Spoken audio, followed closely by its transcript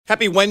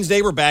Happy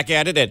Wednesday. We're back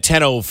at it at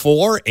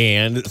 10:04.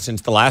 And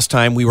since the last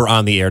time we were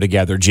on the air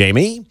together,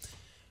 Jamie,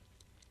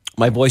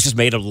 my voice has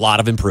made a lot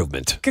of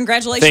improvement.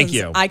 Congratulations. Thank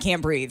you. I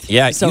can't breathe.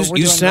 Yeah, so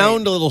you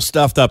sound a little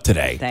stuffed up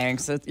today.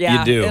 Thanks.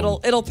 You do.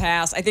 It'll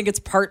pass. I think it's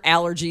part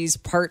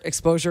allergies, part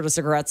exposure to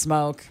cigarette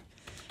smoke.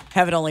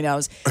 Heaven only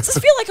knows. Does this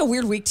feel like a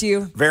weird week to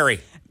you?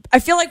 Very. I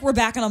feel like we're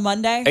back on a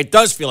Monday. It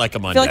does feel like a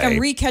Monday. I feel like I'm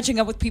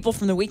re-catching up with people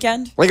from the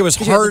weekend. Like it was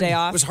hard. It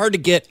was hard to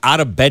get out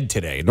of bed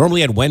today.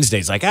 Normally on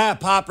Wednesdays, like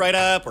pop right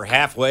up. We're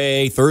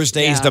halfway.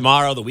 Thursday's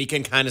tomorrow. The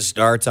weekend kind of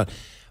starts.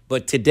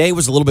 But today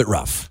was a little bit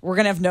rough. We're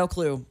gonna have no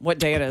clue what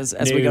day it is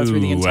as we go through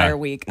the entire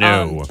week.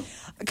 No.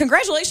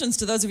 Congratulations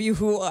to those of you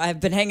who have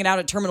been hanging out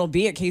at Terminal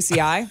B at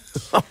KCI.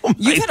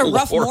 You've had a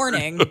rough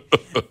morning.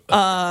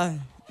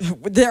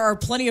 There are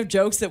plenty of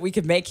jokes that we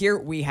could make here.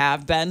 We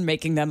have been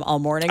making them all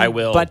morning. I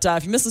will. But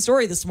if you missed the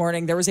story this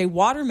morning, there was a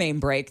water main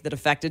break that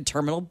affected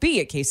Terminal B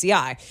at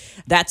KCI.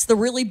 That's the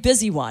really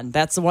busy one.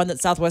 That's the one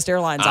that Southwest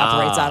Airlines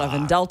operates out of,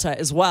 and Delta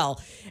as well.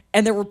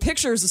 And there were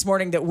pictures this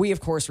morning that we, of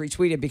course,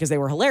 retweeted because they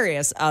were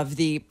hilarious of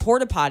the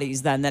porta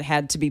potties then that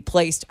had to be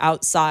placed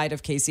outside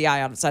of KCI,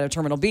 outside of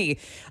Terminal B.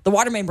 The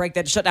water main break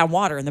that shut down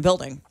water in the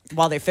building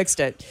while they fixed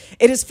it.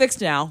 It is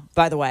fixed now,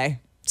 by the way.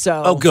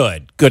 So,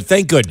 good.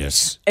 Thank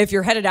goodness. If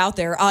you're headed out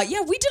there, we did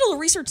a little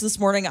research this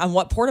morning on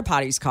what porta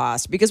potties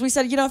cost because we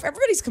said, if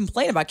everybody's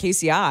complaining about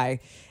KCI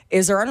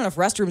is there aren't enough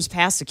restrooms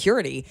past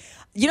security.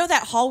 You know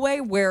that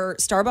hallway where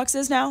Starbucks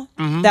is now?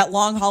 Mm-hmm. That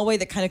long hallway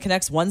that kind of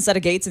connects one set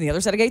of gates and the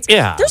other set of gates?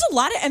 Yeah. There's a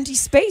lot of empty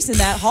space in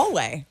that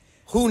hallway.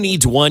 Who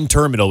needs one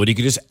terminal when you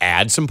could just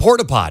add some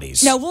porta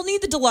potties? No, we'll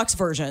need the deluxe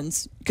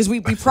versions because we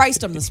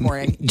priced them this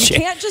morning. You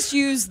can't just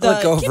use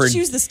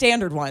the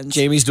standard ones.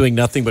 Jamie's doing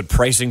nothing but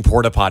pricing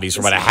porta potties for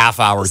about a half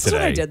hour today. That's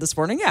what I did this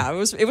morning. Yeah, it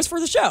was for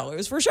the show. It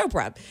was for show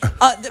prep.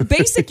 The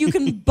basic, you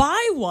can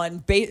buy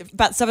one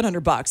about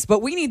 $700,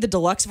 but we need the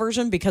deluxe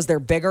version because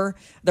they're bigger,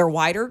 they're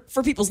wider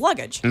for people's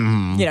luggage.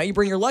 Mm. You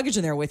bring your luggage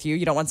in there with you.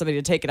 You don't want somebody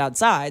to take it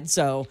outside.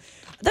 So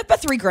that's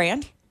about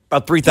 $3,000.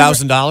 About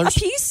 $3,000 a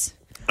piece.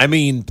 I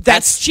mean,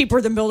 that's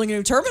cheaper than building a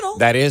new terminal.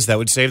 That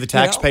would save the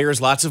taxpayers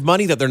lots of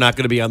money that they're not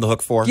going to be on the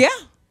hook for. Yeah.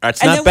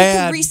 That's not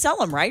bad. We can resell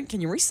them, right? Can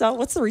you resell?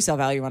 What's the resale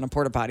value on a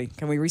porta potty?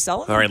 Can we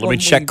resell them? All right, let me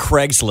check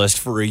Craigslist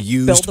for a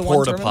used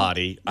porta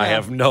potty. Yeah. I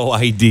have no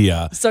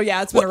idea. So,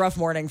 it's been a rough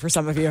morning for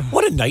some of you.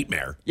 What a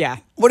nightmare. Yeah.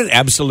 What an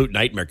absolute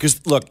nightmare.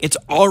 Because, look, it's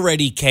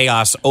already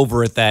chaos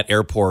over at that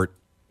airport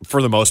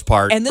for the most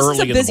part. And this is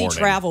a busy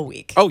travel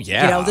week. Oh,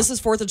 yeah. This is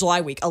 4th of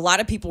July week. A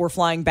lot of people were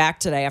flying back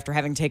today after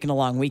having taken a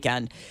long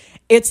weekend.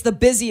 It's the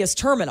busiest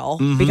terminal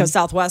because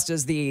Southwest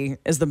is the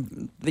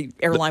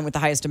airline with the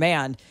highest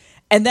demand.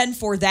 And then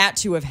for that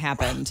to have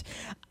happened.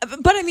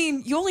 But, I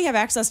mean, you only have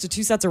access to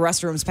 2 sets of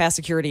restrooms past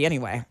security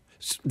anyway.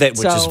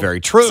 Which is very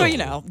true.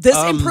 So, this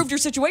improved your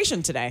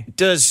situation today.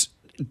 Did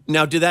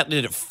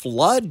it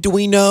flood? Do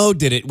we know?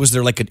 Was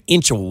there like an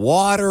inch of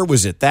water?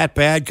 Was it that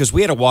bad? Because we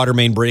had a water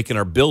main break in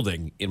our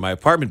building, in my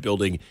apartment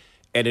building,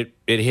 and it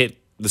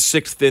hit the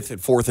 6th, 5th,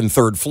 and 4th, and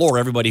 3rd floor.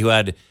 Everybody who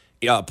had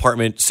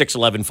apartment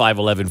 611,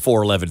 511,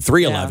 411,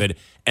 311,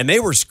 and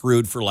they were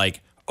screwed for like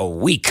a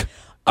week.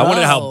 I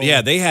wondered how.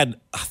 Yeah, they had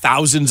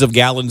thousands of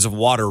gallons of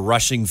water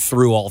rushing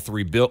through all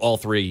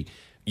three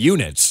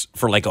units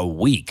for like a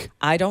week.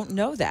 I don't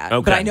know that,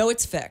 okay. But I know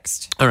it's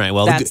fixed. All right,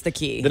 well, that's the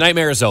key. The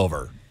nightmare is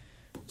over.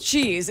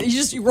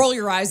 Jeez, you roll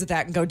your eyes at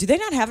that and go, do they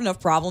not have enough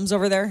problems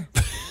over there?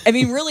 I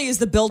mean, really, is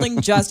the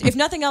building just, if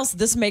nothing else,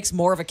 this makes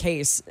more of a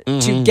case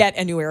to get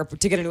a new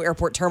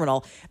airport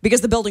terminal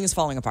because the building is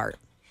falling apart.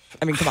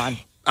 I mean, come on.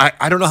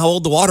 I don't know how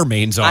old the water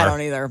mains are. I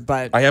don't either,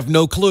 but I have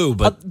no clue.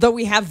 But though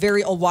we have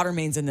very old water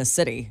mains in this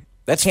city.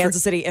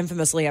 Kansas City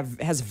infamously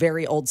has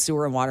very old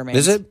sewer and water mains.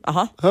 Is it?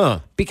 Uh-huh. Huh.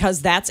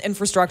 Because that's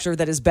infrastructure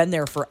that has been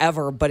there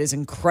forever, but is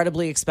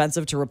incredibly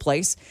expensive to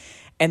replace.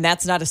 And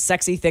that's not a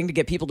sexy thing to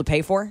get people to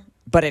pay for,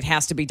 but it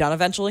has to be done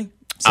eventually.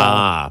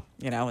 So,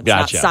 it's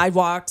not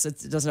sidewalks.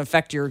 It doesn't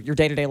affect your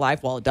day-to-day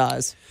life. Well, it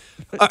does.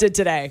 It did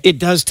today. It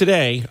does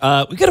today.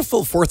 We got a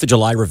full 4th of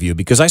July review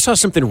because I saw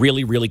something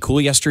really, really cool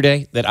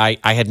yesterday that I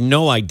had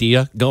no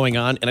idea going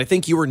on, and I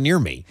think you were near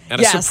me.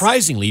 And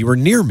surprisingly, you were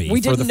near me. We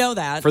didn't know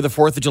that. For the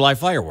 4th of July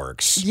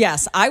fireworks.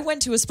 Yes. I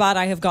went to a spot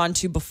I have gone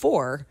to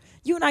before.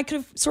 You and I could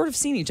have sort of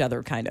seen each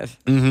other, kind of.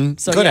 Mm-hmm.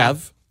 So, Could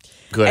have.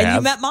 And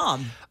you met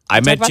Mom. I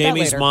met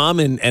Jamie's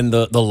mom, and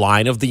the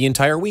line of the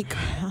entire week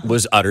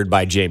was uttered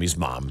by Jamie's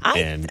mom.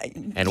 And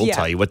we'll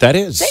tell you what that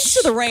is. Thanks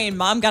to the rain,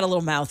 Mom got a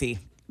little mouthy.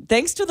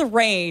 Thanks to the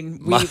rain,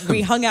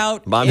 we hung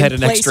out. Mom had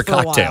an extra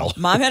cocktail.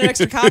 Mom had an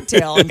extra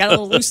cocktail and got a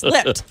little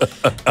loose-lipped,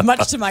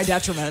 much to my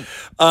detriment.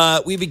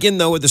 We begin,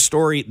 though, with a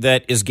story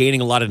that is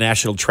gaining a lot of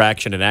national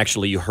traction. And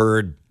actually, you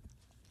heard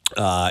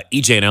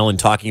EJ and Ellen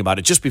talking about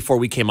it just before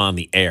we came on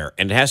the air,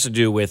 and it has to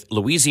do with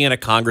Louisiana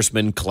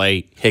Congressman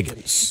Clay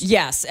Higgins.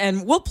 Yes,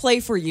 and we'll play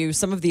for you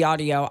some of the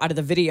audio out of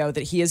the video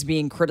that he is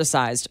being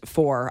criticized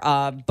for.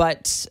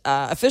 But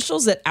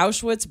officials at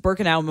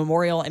Auschwitz-Birkenau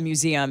Memorial and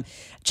Museum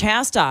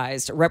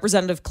chastised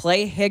Representative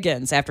Clay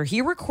Higgins after he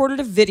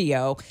recorded a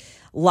video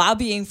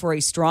lobbying for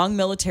a strong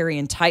military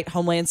and tight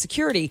homeland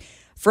security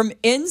from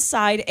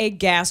inside a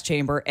gas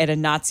chamber at a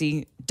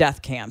Nazi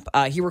death camp.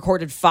 He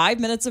recorded 5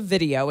 minutes of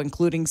video,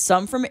 including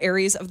some from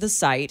areas of the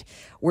site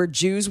where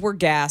Jews were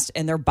gassed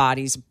and their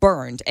bodies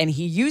burned. And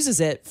he uses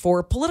it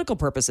for political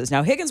purposes.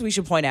 Now, Higgins, we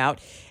should point out,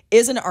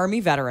 is an Army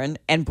veteran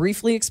and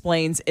briefly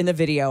explains in the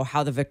video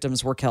how the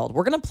victims were killed.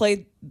 We're going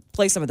to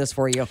play some of this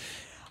for you.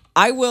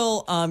 I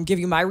will give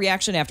you my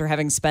reaction after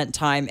having spent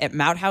time at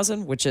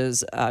Mauthausen, which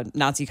is a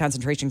Nazi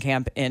concentration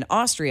camp in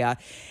Austria,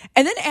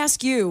 and then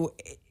ask you,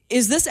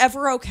 is this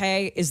ever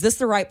okay? Is this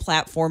the right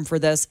platform for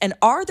this? And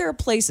are there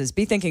places,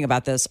 be thinking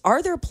about this,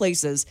 are there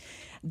places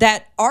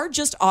that are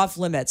just off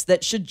limits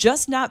that should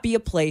just not be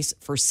a place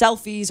for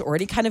selfies or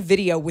any kind of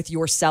video with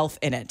yourself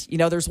in it? You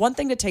know, there's one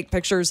thing to take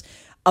pictures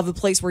of the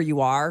place where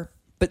you are,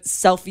 but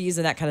selfies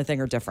and that kind of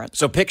thing are different.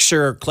 So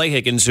picture Clay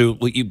Higgins, who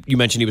you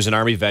mentioned he was an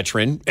Army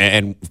veteran,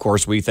 and of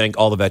course we thank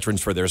all the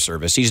veterans for their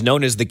service. He's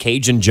known as the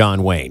Cajun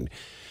John Wayne,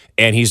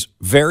 and he's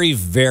very,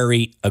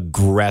 very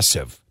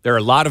aggressive. There are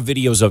a lot of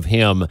videos of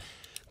him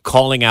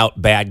calling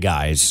out bad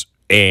guys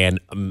and,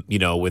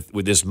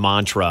 with this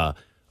mantra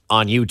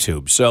on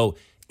YouTube. So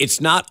it's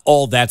not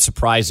all that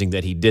surprising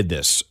that he did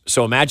this.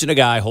 So imagine a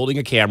guy holding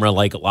a camera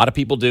like a lot of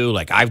people do,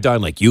 like I've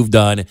done, like you've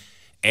done,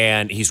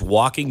 and he's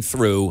walking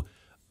through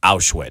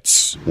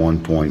Auschwitz.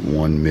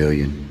 1.1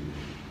 million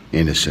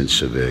innocent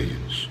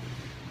civilians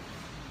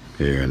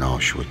here in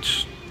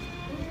Auschwitz.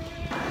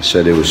 They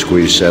said they would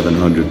squeeze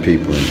 700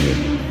 people in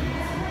here.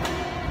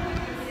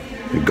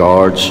 The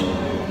guards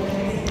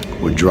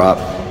would drop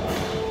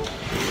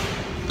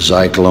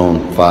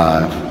Zyklone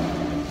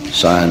 5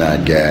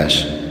 cyanide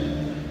gas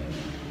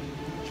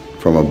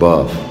from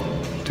above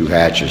through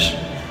hatches.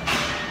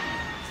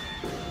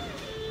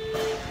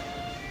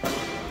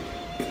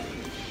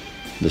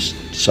 The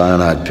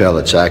cyanide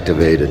pellets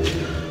activated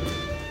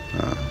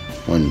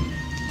when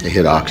they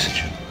hit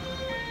oxygen.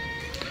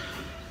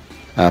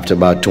 After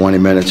about 20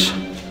 minutes,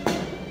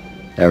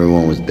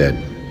 everyone was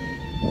dead.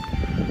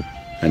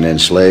 And then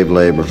slave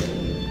labor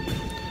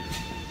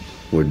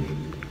would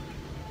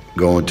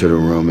go into the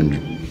room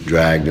and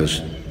drag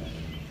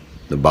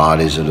the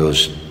bodies of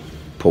those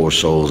poor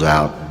souls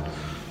out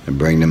and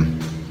bring them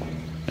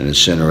and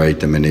incinerate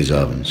them in these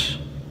ovens.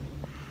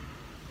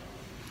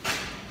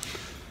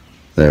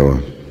 There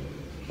were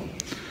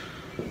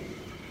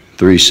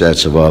 3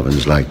 sets of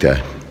ovens like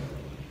that.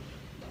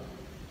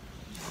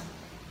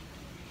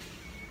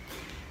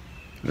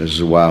 This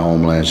is why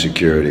Homeland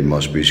Security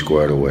must be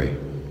squared away,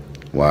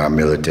 why our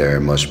military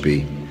must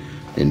be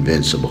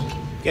invincible.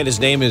 And his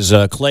name is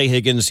Clay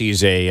Higgins.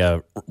 He's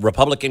a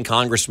Republican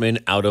congressman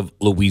out of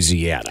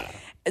Louisiana.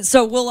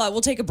 So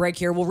we'll take a break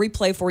here. We'll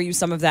replay for you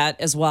some of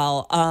that as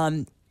well.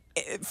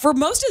 For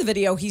most of the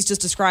video, he's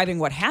just describing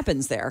what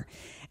happens there.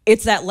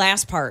 It's that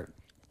last part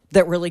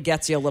that really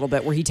gets you a little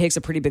bit, where he takes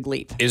a pretty big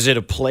leap. Is it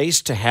a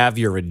place to have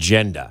your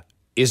agenda?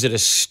 Is it a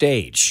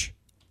stage?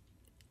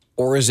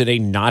 Or is it a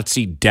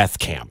Nazi death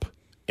camp?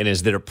 And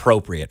is that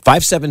appropriate?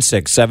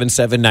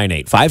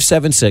 576-7798.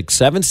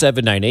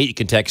 576-7798. You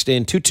can text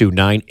in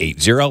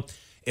 22980.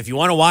 If you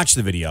want to watch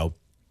the video,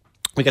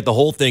 we got the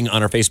whole thing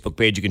on our Facebook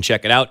page. You can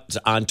check it out. It's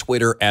on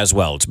Twitter as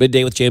well. It's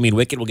Midday with Jamie and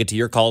Wicket. We'll get to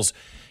your calls,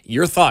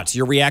 your thoughts,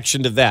 your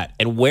reaction to that.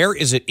 And where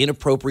is it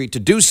inappropriate to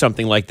do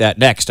something like that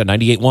next on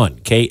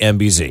 98.1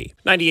 KMBZ?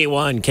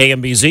 98.1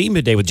 KMBZ,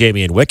 Midday with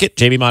Jamie and Wicket.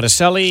 Jamie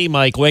Monticelli,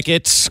 Mike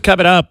Wickets.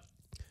 Coming up,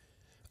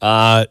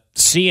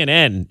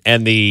 CNN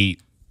and the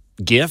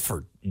GIF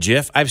or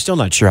GIF. I'm still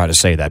not sure how to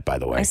say that, by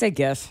the way. I say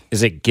GIF.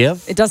 Is it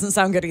GIF? It doesn't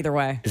sound good either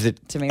way. Is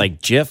it to me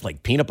like GIF,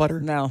 like peanut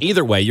butter? No.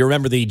 Either way, you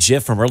remember the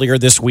GIF from earlier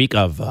this week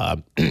of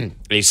a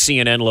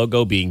CNN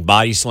logo being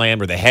body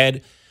slammed, or the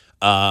head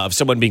of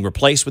someone being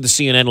replaced with the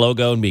CNN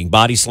logo and being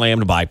body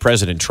slammed by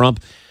President Trump.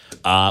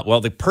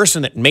 Well, the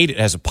person that made it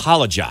has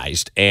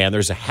apologized, and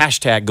there's a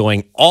hashtag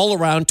going all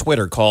around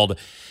Twitter called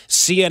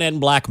CNN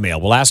blackmail.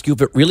 We'll ask you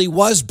if it really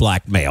was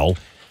blackmail.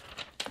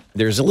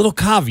 There's a little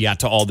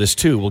caveat to all this,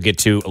 too, we'll get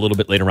to a little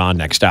bit later on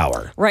next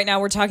hour. Right now,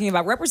 we're talking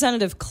about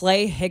Representative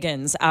Clay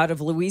Higgins out of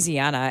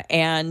Louisiana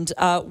and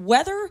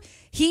whether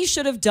he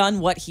should have done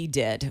what he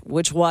did,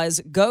 which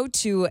was go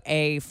to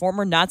a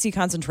former Nazi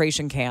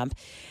concentration camp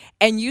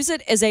and use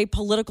it as a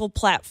political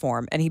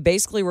platform. And he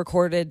basically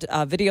recorded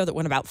a video that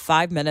went about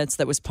 5 minutes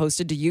that was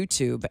posted to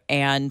YouTube.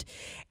 And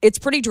it's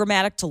pretty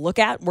dramatic to look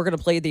at. We're going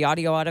to play the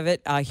audio out of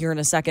it here in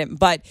a second.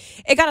 But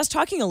it got us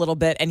talking a little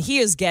bit, and he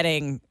is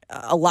getting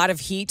a lot of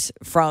heat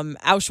from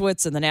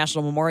Auschwitz and the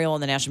National Memorial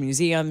and the National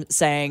Museum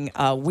saying,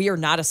 we are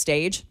not a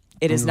stage.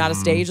 It is not a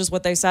stage, is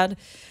what they said.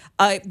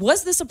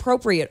 Was this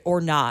appropriate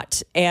or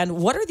not? And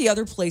what are the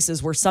other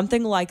places where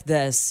something like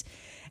this,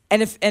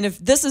 and if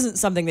this isn't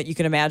something that you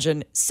can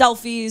imagine,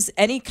 selfies,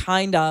 any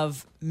kind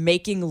of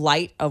making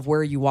light of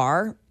where you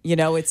are,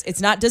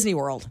 it's not Disney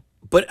World.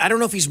 But I don't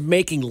know if he's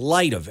making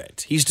light of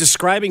it. He's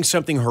describing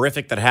something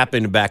horrific that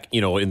happened back,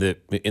 in the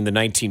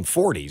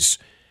 1940s,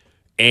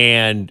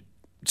 and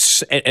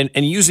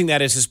using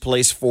that as his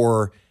place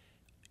for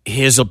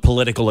his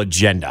political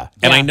agenda.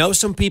 Yeah. And I know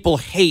some people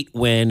hate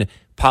when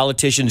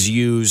politicians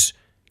use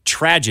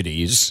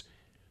tragedies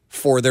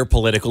for their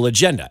political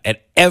agenda.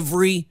 At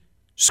every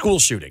school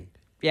shooting,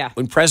 Yeah.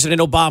 when President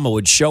Obama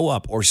would show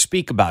up or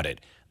speak about it,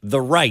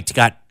 the right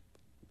got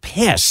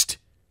pissed,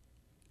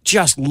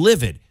 just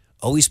livid.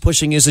 Oh, he's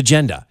pushing his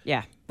agenda.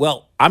 Yeah.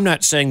 Well, I'm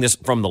not saying this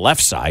from the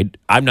left side.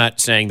 I'm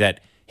not saying that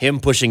him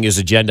pushing his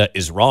agenda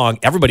is wrong.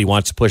 Everybody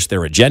wants to push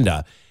their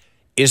agenda.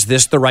 Is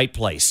this the right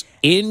place?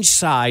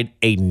 Inside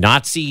a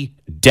Nazi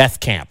death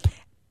camp.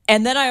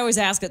 And then I always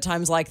ask at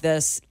times like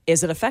this,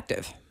 is it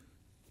effective?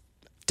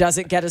 Does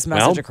it get his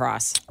message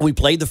across? We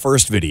played the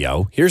first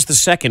video. Here's the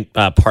second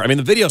part. I mean,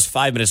 the video's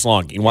 5 minutes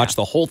long. You can watch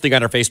the whole thing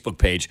on our Facebook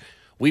page.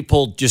 We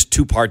pulled just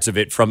 2 parts of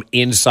it from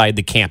inside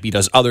the camp. He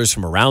does others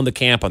from around the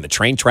camp on the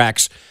train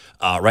tracks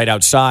right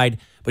outside.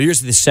 But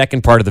here's the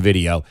second part of the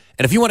video.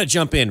 And if you want to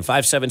jump in,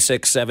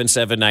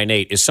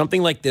 576-7798, is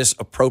something like this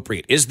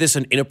appropriate? Is this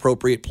an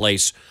inappropriate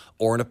place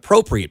or an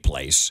appropriate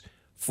place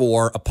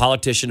for a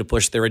politician to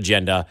push their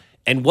agenda?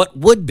 And what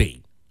would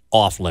be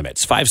off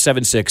limits?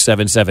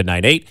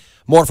 576-7798.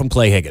 More from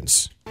Clay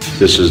Higgins.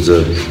 This is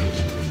the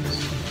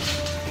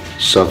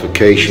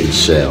suffocation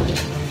cell,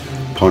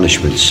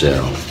 punishment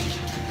cell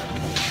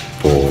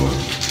for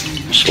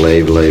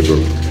slave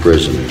labor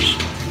prisoners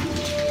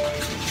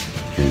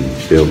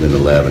in Building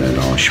 11 in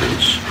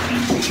Auschwitz.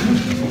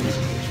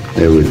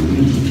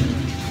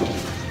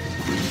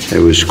 They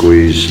would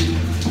squeeze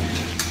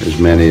as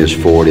many as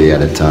 40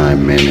 at a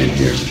time men in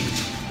here,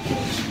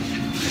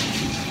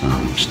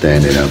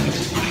 standing up,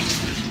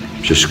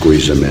 just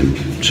squeeze them in.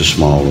 It's a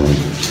small room.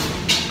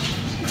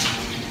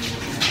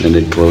 Then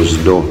they'd close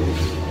the door.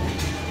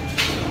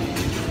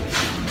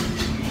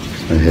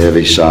 A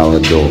heavy,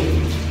 solid door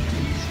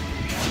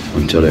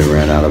until they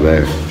ran out of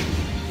air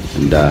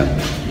and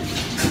died,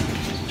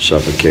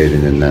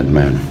 suffocated in that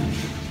manner.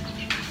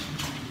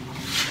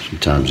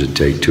 Sometimes it'd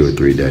take 2 or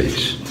 3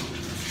 days.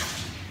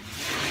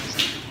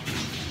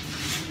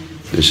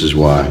 This is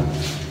why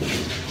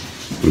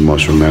we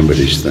must remember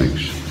these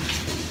things.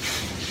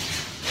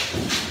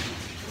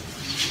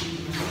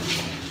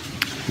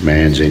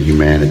 Man's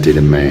inhumanity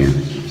to man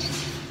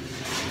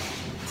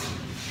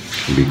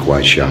can be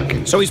quite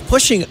shocking. So he's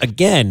pushing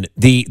again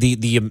the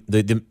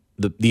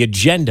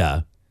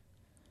agenda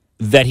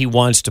that he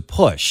wants to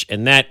push,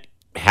 and that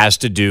has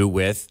to do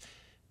with,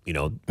 you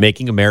know,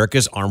 making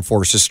America's armed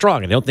forces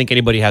strong. And I don't think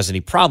anybody has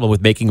any problem with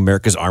making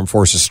America's armed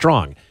forces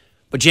strong.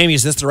 But Jamie,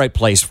 is this the right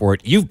place for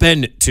it? You've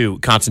been to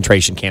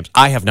concentration camps.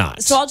 I have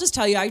not. So I'll just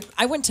tell you,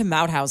 I went to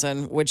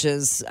Mauthausen, which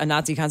is a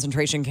Nazi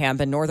concentration camp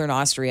in northern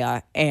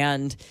Austria,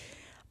 and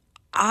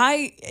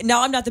I'm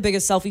not the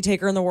biggest selfie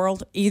taker in the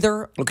world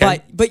either,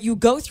 okay. but you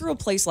go through a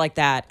place like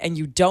that and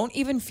you don't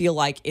even feel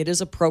like it is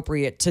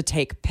appropriate to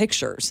take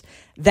pictures.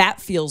 That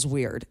feels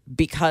weird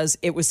because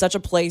it was such a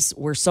place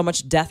where so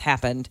much death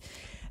happened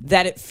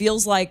that it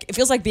feels like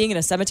being in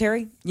a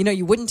cemetery. You know,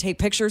 you wouldn't take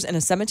pictures in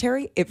a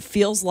cemetery. It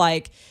feels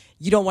like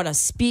you don't want to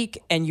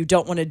speak and you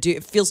don't want to do.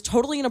 It feels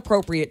totally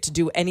inappropriate to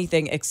do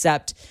anything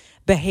except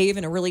behave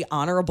in a really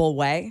honorable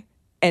way,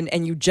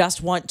 and you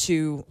just want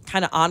to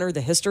kind of honor the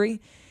history.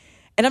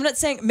 And I'm not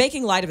saying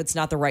making light of it's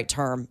not the right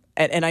term,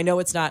 and I know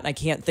it's not, and I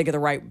can't think of the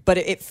right, but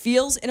it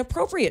feels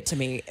inappropriate to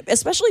me,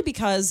 especially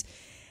because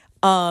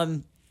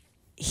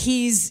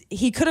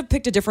he could have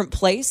picked a different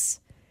place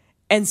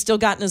and still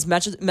gotten his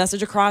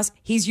message across.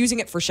 He's using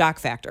it for shock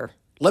factor.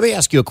 Let me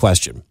ask you a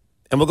question,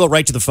 and we'll go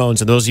right to the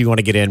phones, and those of you who want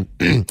to get in,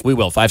 we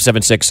will,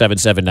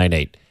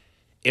 576-7798.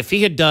 If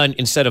he had done,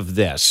 instead of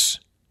this,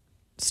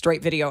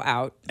 straight video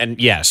out. and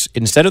yes,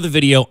 instead of the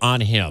video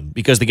on him,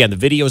 because again, the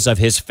videos of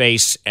his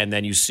face, and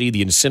then you see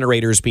the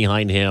incinerators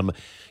behind him,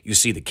 you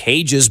see the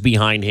cages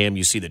behind him,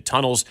 you see the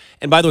tunnels.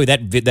 And by the way,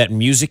 that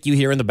music you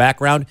hear in the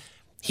background,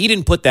 he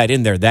didn't put that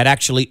in there. That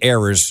actually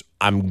airs,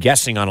 I'm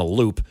guessing, on a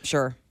loop.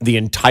 Sure. The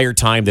entire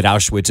time that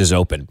Auschwitz is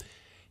open.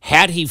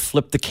 Had he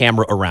flipped the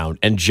camera around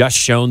and just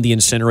shown the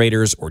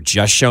incinerators or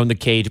just shown the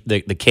caves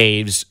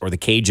or the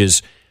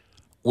cages,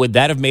 would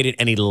that have made it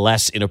any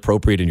less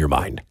inappropriate in your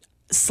mind?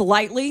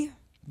 Slightly,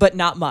 but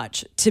not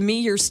much. To me,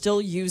 you're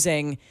still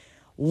using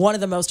one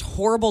of the most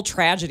horrible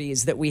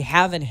tragedies that we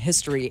have in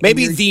history.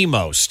 Maybe the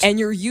most. And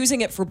you're using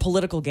it for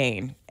political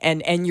gain.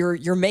 And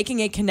you're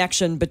making a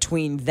connection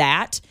between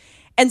that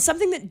and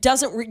something that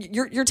doesn't...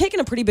 You're taking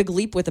a pretty big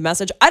leap with the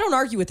message. I don't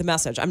argue with the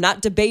message. I'm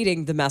not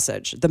debating the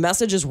message. The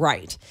message is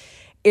right.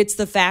 It's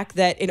the fact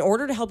that in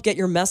order to help get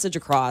your message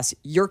across,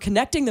 you're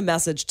connecting the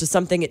message to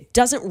something it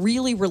doesn't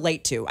really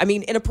relate to. I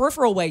mean, in a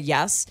peripheral way,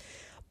 yes,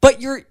 but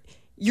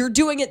you're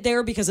doing it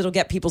there because it'll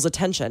get people's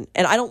attention.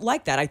 And I don't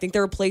like that. I think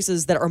there are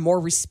places that are more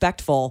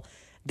respectful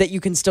that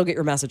you can still get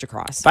your message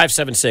across.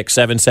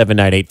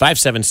 576-7798.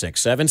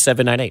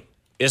 576-7798.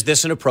 Is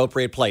this an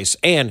appropriate place?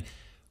 And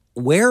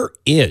where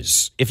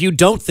is, if you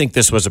don't think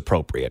this was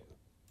appropriate,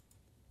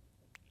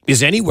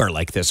 is anywhere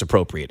like this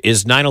appropriate?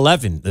 Is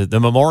 9/11, the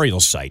memorial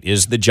site?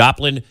 Is the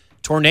Joplin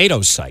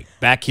tornado site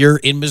back here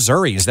in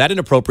Missouri? Is that an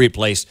appropriate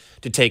place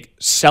to take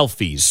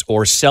selfies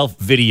or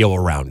self-video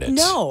around it?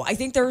 No, I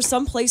think there are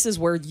some places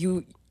where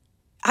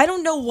I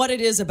don't know what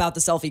it is about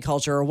the selfie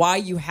culture or why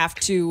you have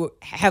to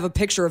have a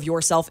picture of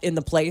yourself in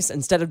the place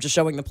instead of just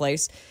showing the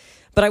place.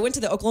 But I went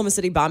to the Oklahoma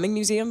City Bombing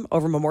Museum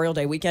over Memorial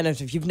Day weekend. And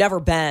if you've never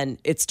been,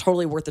 it's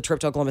totally worth the trip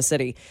to Oklahoma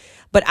City.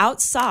 But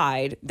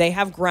outside, they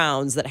have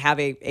grounds that have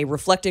a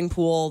reflecting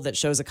pool that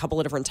shows a couple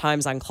of different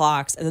times on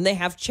clocks. And then they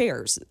have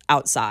chairs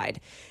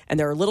outside. And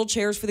there are little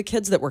chairs for the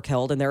kids that were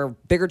killed, and there are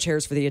bigger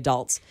chairs for the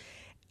adults.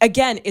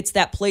 Again, it's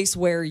that place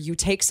where you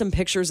take some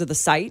pictures of the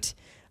site,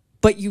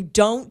 but you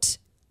don't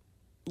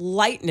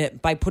lighten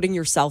it by putting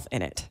yourself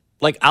in it.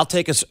 Like, I'll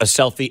take a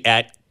selfie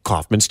at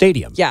Kauffman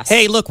Stadium. Yes.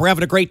 Hey, look, we're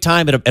having a great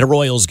time at a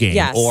Royals game.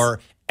 Yes. Or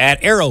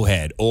at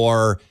Arrowhead.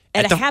 Or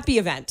at a happy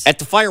event. At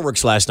the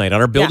fireworks last night on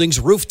our building's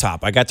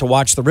rooftop. I got to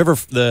watch the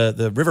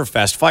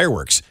Riverfest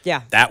fireworks.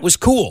 Yeah. That was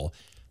cool.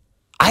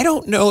 I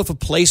don't know if a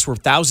place where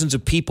thousands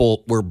of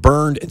people were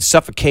burned and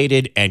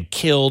suffocated and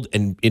killed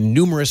in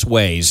numerous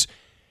ways,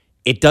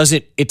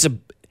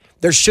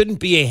 there shouldn't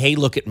be a hey,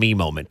 look at me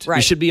moment. Right.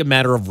 There should be a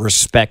matter of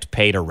respect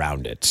paid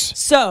around it.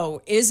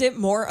 So is it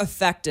more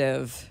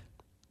effective,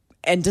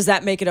 and does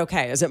that make it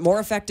okay? Is it more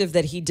effective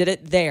that he did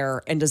it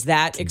there, and does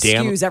that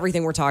excuse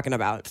everything we're talking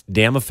about?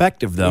 Damn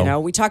effective, though. You know,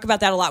 we talk about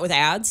that a lot with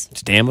ads.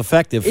 It's damn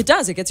effective. It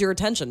does. It gets your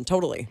attention,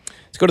 totally.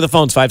 Let's go to the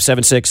phones,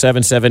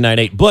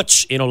 576-7798.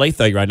 Butch in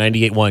Olathe, you're on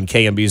 98.1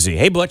 KMBZ.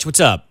 Hey, Butch, what's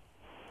up?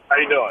 How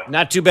you doing?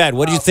 Not too bad.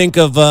 What do you think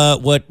of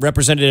what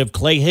Representative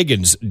Clay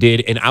Higgins did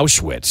in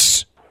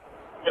Auschwitz?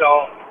 You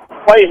know,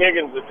 Clay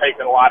Higgins has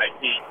taken a lot of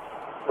heat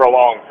for a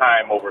long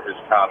time over his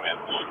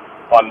comments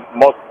on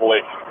multiple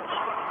issues.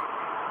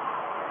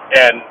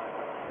 And,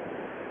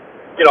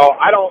 you know,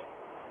 I don't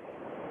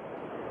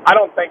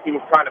think he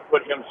was trying to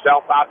put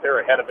himself out there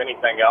ahead of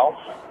anything else.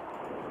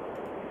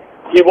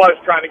 He was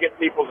trying to get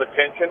people's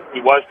attention.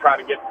 He was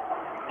trying to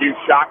use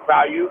shock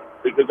value,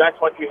 because that's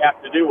what you have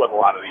to do with a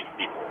lot of these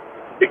people,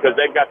 because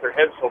they've got their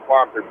heads so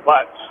far up their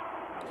butts,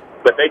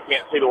 but they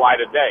can't see the light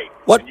of day.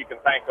 What? And you can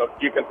thank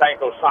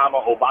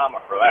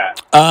Obama for that.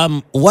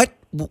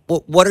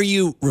 What are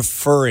you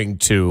referring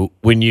to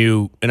when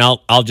you, and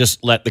I'll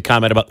just let the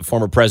comment about the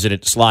former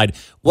president slide.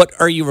 What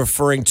are you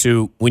referring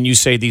to when you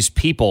say these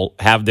people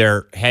have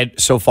their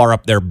head so far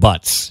up their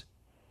butts?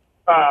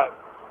 You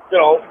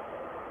know,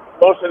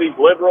 most of these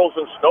liberals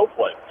and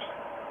snowflakes.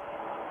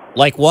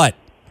 Like what?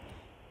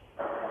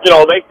 You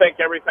know, they think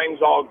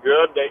everything's all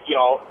good. They, you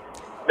know,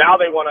 now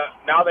they want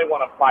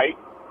to fight,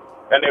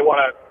 and they want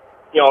to,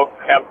 you know,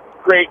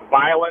 create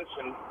violence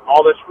and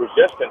all this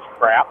resistance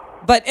crap.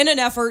 But in an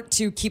effort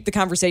to keep the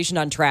conversation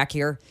on track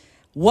here,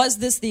 was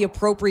this the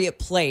appropriate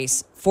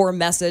place for a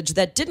message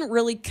that didn't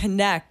really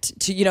connect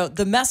to, you know,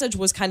 the message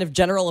was kind of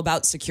general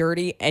about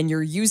security, and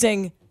you're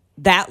using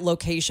that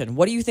location?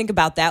 What do you think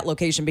about that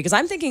location? Because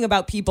I'm thinking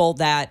about people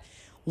that,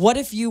 what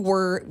if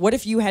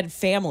you had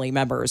family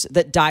members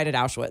that died at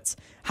Auschwitz?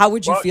 How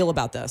would you feel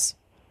about this?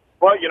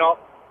 Well, you know,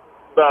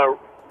 the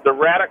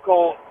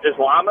radical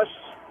Islamists,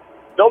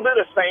 they'll do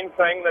the same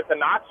thing that the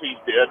Nazis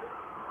did.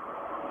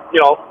 You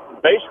know,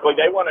 basically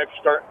they want to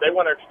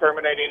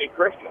exterminate any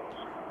Christians.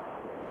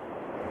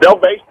 They'll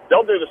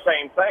do the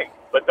same thing,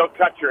 but they'll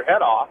cut your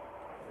head off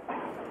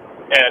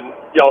and,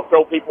 you know,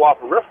 throw people off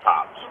of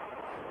rooftops.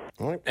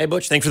 All right. Hey,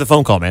 Butch, thanks for the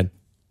phone call, man.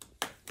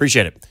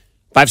 Appreciate it.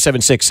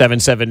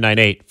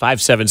 576-7798.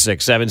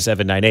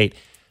 576-7798.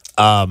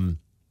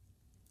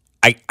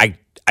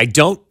 I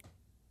don't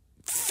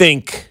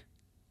think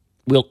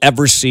we'll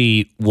ever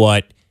see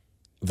what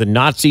the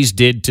Nazis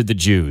did to the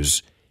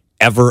Jews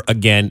ever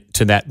again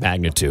to that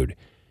magnitude.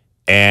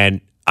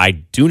 And I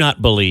do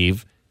not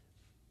believe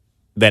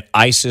that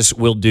ISIS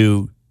will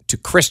do to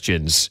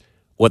Christians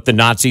what the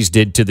Nazis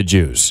did to the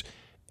Jews.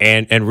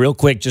 And real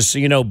quick, just so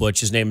you know, Butch,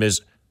 his name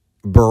is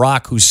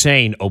Barack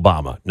Hussein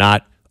Obama,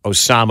 not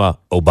Osama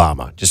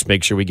Obama. Just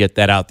make sure we get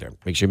that out there.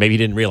 Make sure maybe you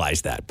didn't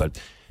realize that. But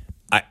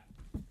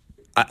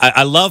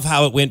I love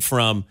how it went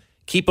from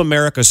keep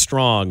America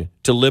strong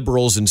to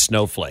liberals and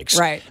snowflakes.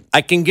 Right.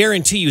 I can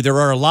guarantee you there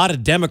are a lot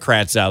of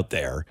Democrats out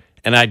there,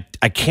 and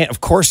I can't,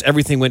 of course,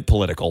 everything went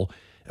political.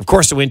 Of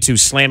course, it went to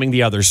slamming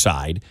the other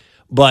side.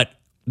 But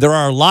there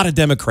are a lot of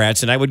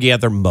Democrats, and I would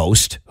gather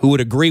most, who would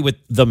agree with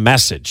the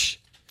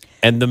message.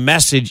 And the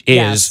message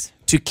is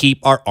to keep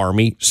our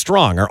army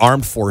strong, our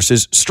armed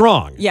forces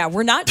strong. Yeah,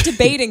 we're not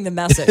debating the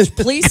message.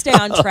 Please stay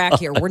on track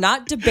here. We're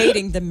not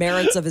debating the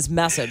merits of his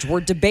message.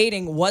 We're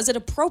debating, was it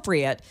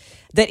appropriate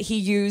that he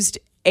used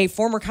a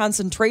former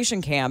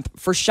concentration camp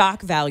for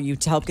shock value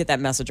to help get that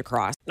message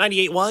across?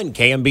 98.1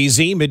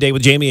 KMBZ, Midday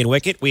with Jamie and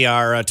Wicket. We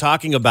are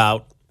talking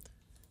about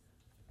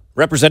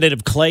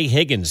Representative Clay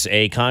Higgins,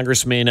 a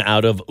congressman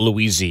out of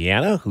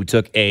Louisiana who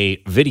took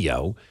a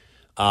video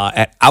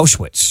at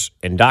Auschwitz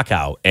in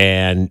Dachau.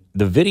 And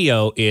the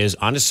video is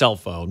on his cell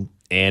phone,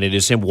 and it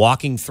is him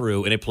walking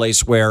through in a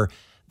place where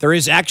there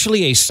is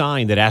actually a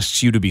sign that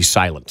asks you to be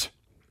silent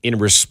in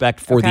respect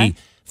for the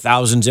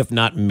thousands, if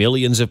not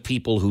millions, of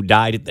people who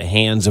died at the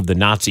hands of the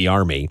Nazi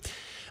army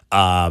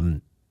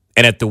and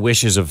at the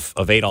wishes of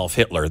Adolf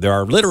Hitler. There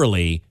are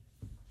literally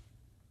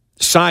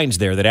signs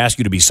there that ask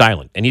you to be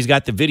silent. And he's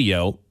got the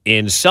video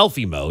in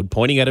selfie mode,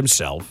 pointing at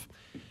himself.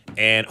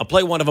 And I'll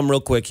play one of them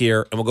real quick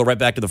here, and we'll go right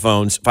back to the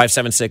phones,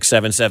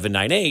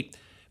 576-7798,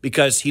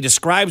 because he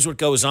describes what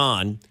goes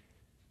on,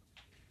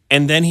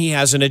 and then he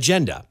has an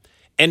agenda.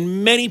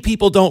 And many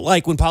people don't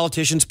like when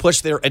politicians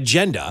push their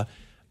agenda,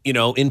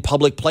 in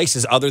public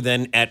places other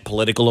than at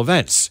political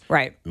events.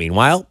 Right.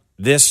 Meanwhile,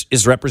 this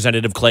is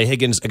Representative Clay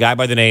Higgins, a guy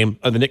by the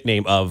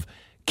nickname of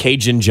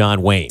Cajun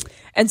John Wayne.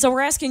 And so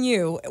we're asking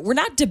you, we're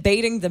not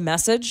debating the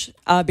message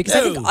because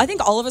I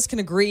think all of us can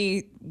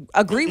agree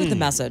with the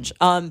message.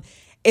 And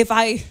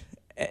I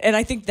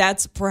think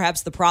that's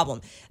perhaps the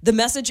problem. The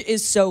message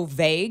is so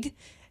vague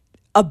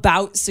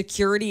about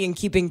security and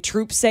keeping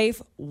troops safe.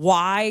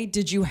 Why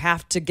did you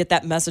have to get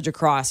that message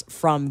across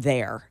from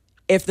there?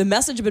 If the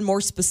message had been more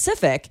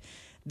specific,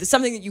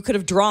 something that you could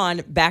have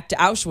drawn back to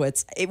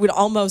Auschwitz, it would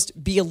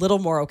almost be a little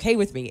more okay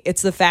with me.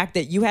 It's the fact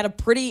that you had a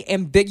pretty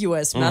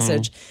ambiguous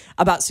message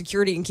about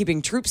security and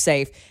keeping troops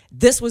safe.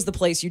 This was the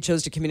place you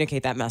chose to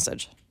communicate that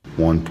message.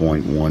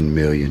 1.1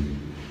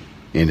 million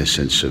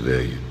innocent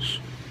civilians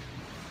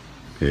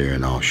here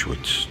in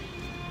Auschwitz.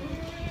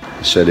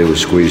 They said they would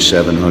squeeze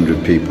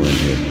 700 people in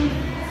here.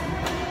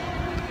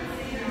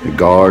 The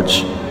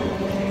guards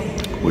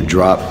would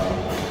drop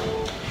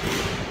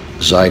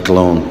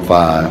Zyklon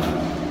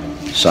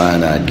 5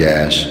 cyanide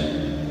gas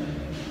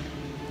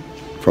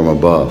from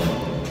above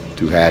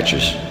through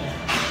hatches.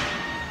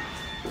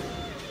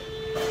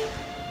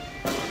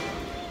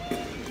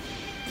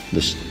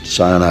 The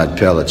cyanide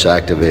pellets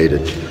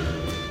activated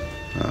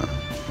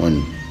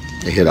when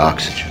they hit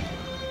oxygen.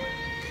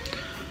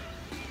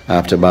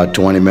 After about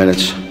 20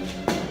 minutes,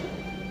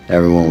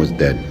 everyone was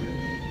dead.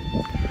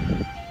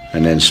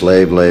 And then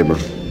slave labor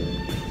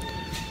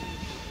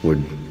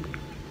would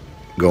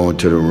go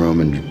into the room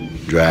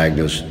and drag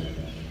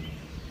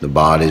the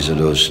bodies of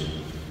those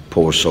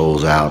poor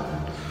souls out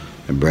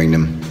and bring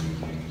them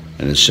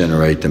and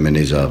incinerate them in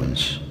these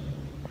ovens.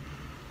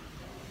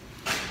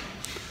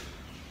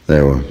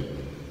 There were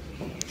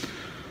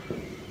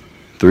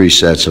 3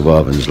 sets of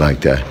ovens like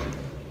that.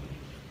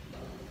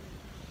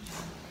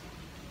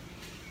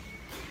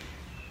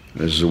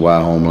 This is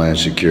why Homeland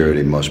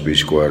Security must be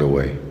squared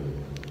away,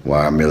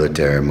 why our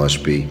military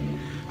must be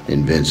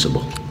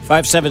invincible.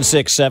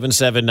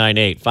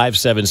 576-7798,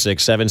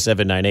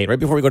 576-7798. Right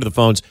before we go to the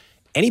phones,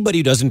 anybody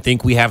who doesn't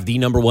think we have the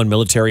number 1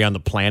 military on the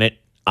planet,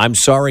 I'm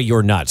sorry,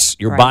 you're nuts.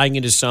 You're buying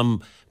into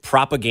some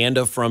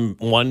propaganda from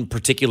one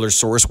particular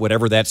source,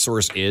 whatever that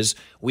source is.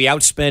 We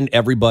outspend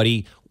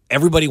everybody.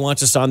 Everybody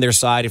wants us on their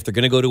side if they're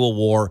going to go to a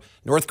war.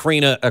 North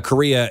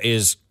Korea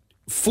is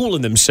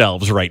fooling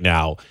themselves right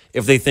now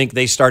if they think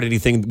they start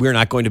anything, we're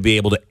not going to be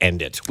able to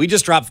end it. We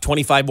just dropped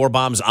 25 more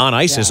bombs on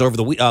ISIS over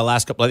the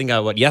last couple, I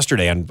think,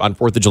 yesterday on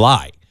 4th of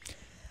July.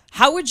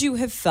 How would you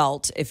have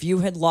felt if you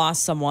had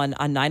lost someone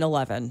on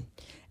 9/11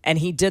 and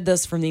he did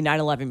this from the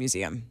 9/11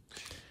 museum?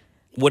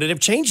 Would it have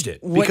changed it?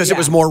 Because it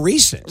was more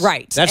recent.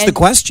 Right. That's the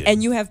question.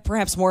 And you have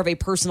perhaps more of a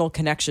personal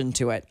connection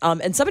to it.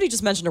 And somebody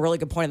just mentioned a really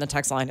good point in the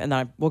text line, and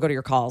then we'll go to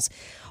your calls.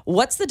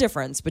 What's the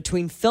difference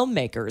between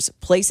filmmakers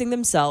placing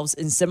themselves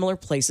in similar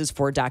places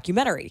for a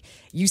documentary?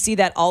 You see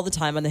that all the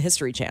time on the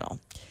History Channel.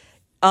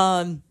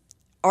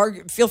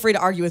 Feel free to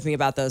argue with me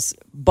about this,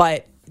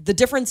 but the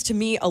difference to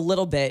me a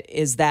little bit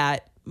is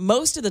that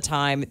most of the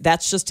time,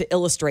 that's just to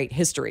illustrate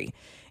history.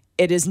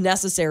 It is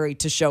necessary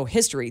to show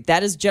history.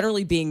 That is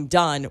generally being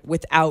done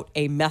without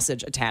a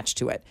message attached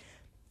to it.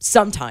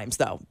 Sometimes,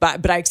 though,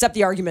 but I accept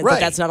the argument that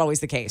that's not always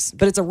the case.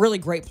 But it's a really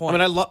great point.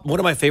 I mean, one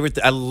of my favorite.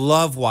 I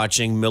love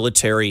watching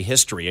military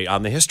history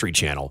on the History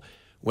Channel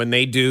when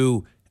they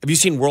do. Have you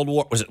seen World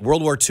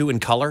War II in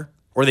color?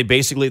 Where they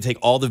basically take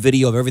all the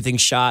video of everything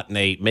shot and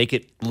they make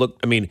it look.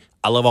 I mean,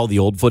 I love all the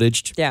old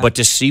footage, but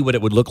to see what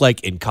it would look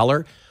like in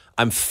color,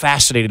 I'm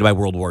fascinated by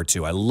World War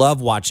II. I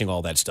love watching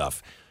all that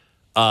stuff.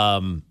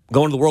 Going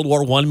to the World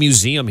War I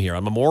museum here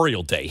on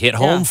Memorial Day hit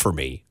home for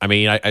me. I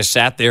mean, I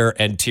sat there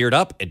and teared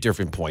up at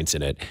different points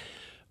in it.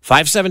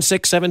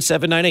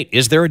 576-7798.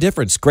 Is there a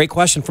difference? Great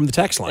question from the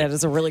text line. That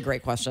is a really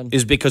great question.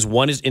 Is because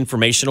one is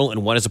informational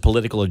and one is a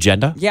political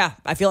agenda? Yeah,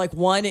 I feel like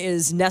one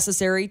is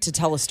necessary to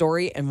tell a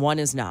story and one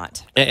is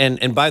not.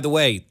 And by the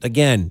way,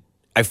 again,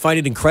 I find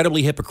it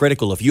incredibly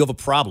hypocritical if you have a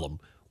problem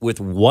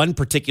with one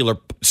particular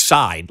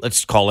side,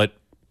 let's call it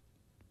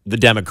the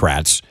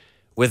Democrats,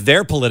 with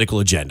their political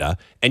agenda,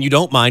 and you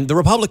don't mind the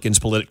Republicans'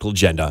 political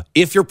agenda,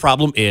 if your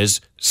problem is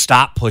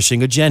stop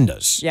pushing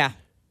agendas. Yeah.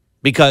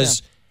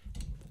 Because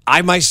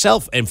I'm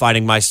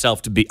finding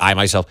myself to be a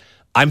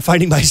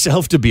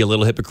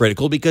little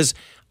hypocritical because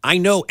I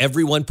know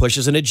everyone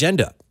pushes an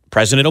agenda.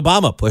 President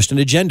Obama pushed an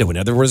agenda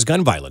whenever there was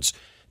gun violence.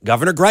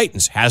 Governor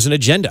Greitens has an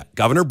agenda.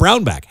 Governor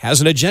Brownback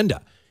has an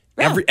agenda.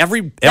 Yeah.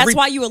 That's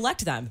why you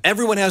elect them.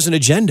 Everyone has an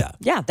agenda.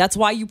 Yeah, that's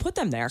why you put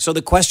them there. So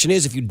the question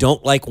is, if you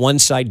don't like one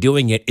side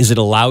doing it,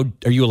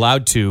 are you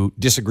allowed to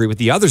disagree with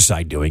the other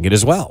side doing it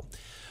as well?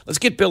 Let's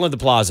get Bill in the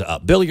plaza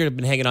up. Bill, you've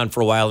been hanging on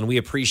for a while, and we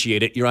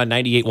appreciate it. You're on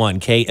 98.1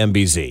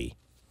 KMBZ.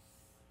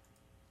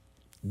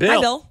 Bill.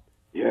 Hi, Bill.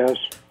 Yes.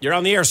 You're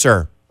on the air,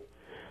 sir.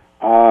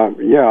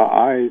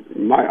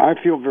 I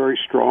feel very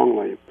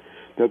strongly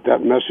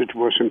that message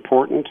was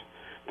important.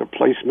 The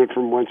placement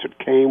from whence it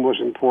came was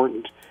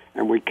important,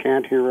 and we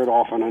can't hear it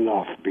often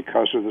enough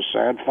because of the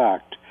sad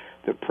fact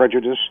that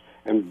prejudice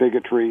and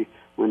bigotry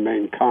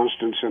remain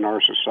constants in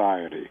our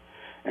society.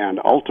 And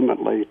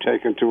ultimately,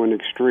 taken to an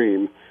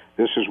extreme,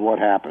 this is what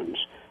happens.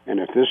 And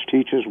if this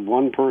teaches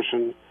one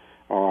person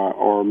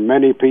or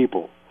many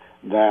people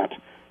that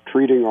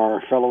treating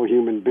our fellow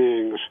human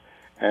beings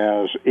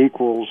as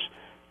equals,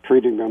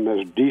 treating them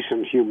as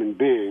decent human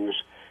beings,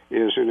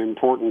 is an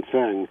important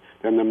thing,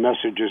 then the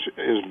message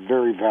is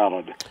very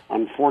valid.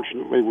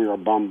 Unfortunately, we are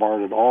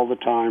bombarded all the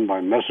time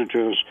by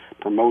messages,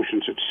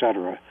 promotions,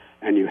 etc.,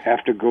 and you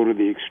have to go to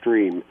the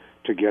extreme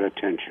to get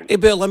attention. Hey,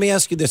 Bill, let me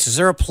ask you this. Is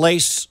there a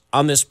place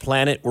on this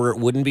planet where it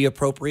wouldn't be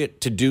appropriate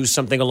to do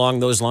something along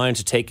those lines,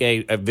 to take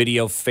a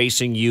video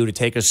facing you, to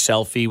take a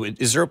selfie?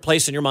 Is there a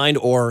place in your mind,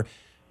 or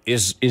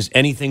is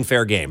anything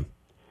fair game?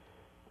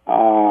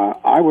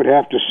 I would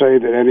have to say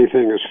that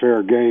anything is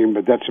fair game,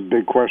 but that's a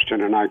big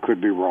question, and I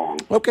could be wrong.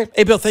 Okay.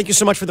 Hey, Bill, thank you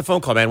so much for the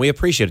phone call, man. We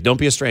appreciate it. Don't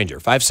be a stranger.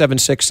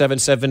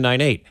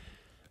 576-7798.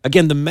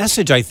 Again, the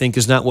message, I think,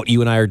 is not what you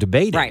and I are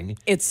debating. Right.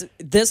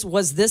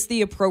 Was this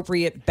the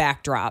appropriate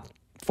backdrop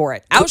for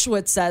it?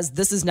 Auschwitz says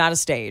this is not a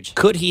stage.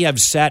 Could he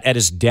have sat at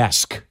his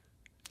desk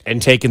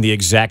and taken the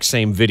exact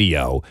same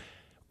video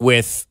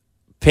with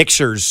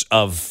pictures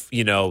of,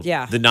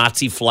 the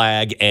Nazi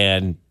flag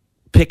and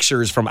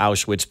pictures from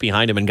Auschwitz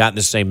behind him and gotten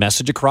the same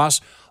message across?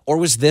 Or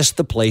was this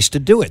the place to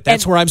do it?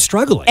 That's where I'm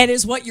struggling. And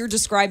is what you're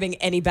describing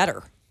any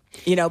better?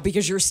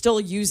 Because you're still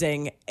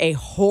using a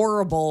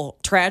horrible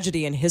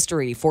tragedy in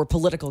history for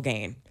political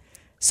gain.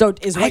 So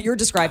is what you're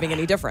describing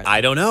any different? I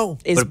don't know.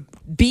 Is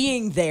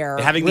being there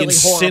having really the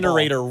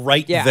incinerator horrible?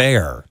 Right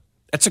there.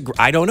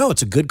 I don't know.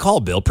 It's a good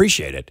call, Bill.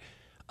 Appreciate it.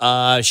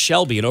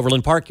 Shelby in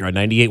Overland Park, you're on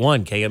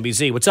 98.1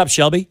 KMBZ. What's up,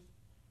 Shelby?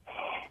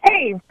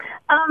 Hey,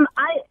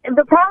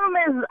 the problem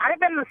is I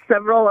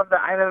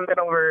haven't been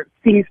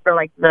overseas for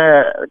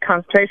the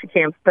concentration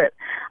camps, but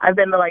I've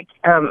been to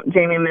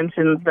Jamie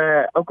mentioned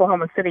the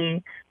Oklahoma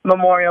City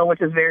Memorial,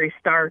 which is very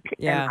stark.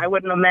 Yeah. And I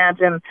wouldn't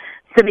imagine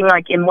sitting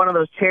in one of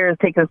those chairs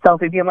taking a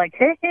selfie being like,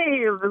 hey,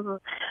 this is...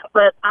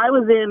 But I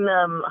was in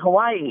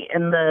Hawaii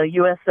in the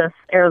USS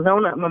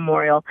Arizona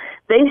Memorial.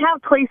 They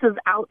have places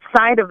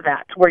outside of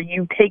that where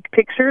you take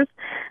pictures.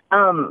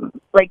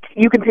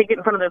 You can take it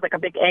in front of, there's a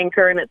big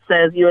anchor and it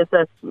says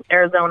USS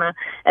Arizona,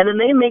 and then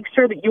they make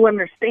sure that you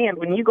understand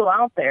when you go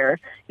out there,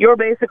 you're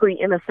basically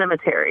in a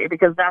cemetery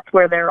because that's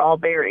where they're all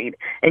buried,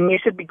 and you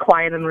should be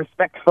quiet and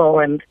respectful,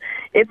 and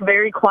it's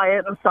very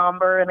quiet and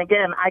somber. And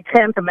again, I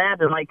can't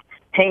imagine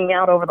hanging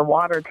out over the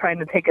water trying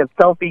to take a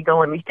selfie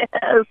going,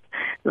 yes,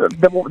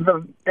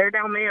 they're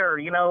down there,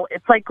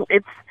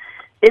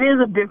 it is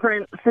a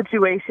different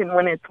situation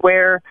when it's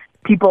where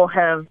people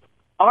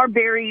are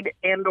buried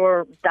and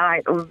or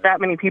died, or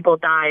that many people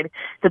died,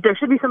 that there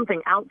should be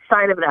something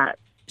outside of that.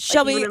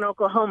 Shelby, even in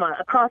Oklahoma,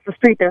 across the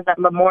street, there's that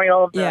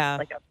memorial of a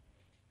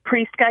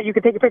priest guy. You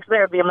could take a picture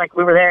there, being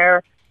we were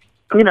there,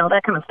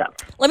 that kind of stuff.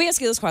 Let me ask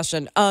you this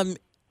question.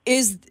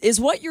 Is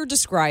what you're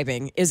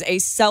describing is a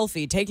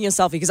selfie, taking a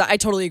selfie? Because I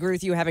totally agree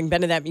with you, having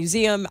been to that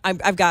museum. I'm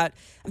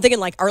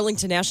thinking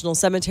Arlington National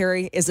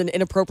Cemetery is an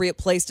inappropriate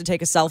place to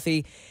take a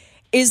selfie.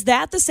 Is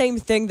that the same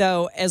thing,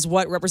 though, as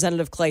what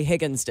Representative Clay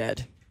Higgins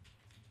did?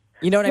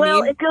 You know what I mean?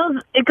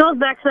 Well, it goes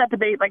back to that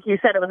debate, like you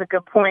said. It was a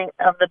good point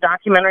of the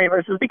documentary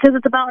versus, because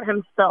it's about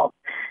himself.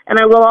 And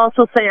I will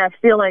also say, I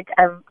feel like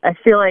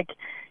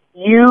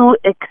you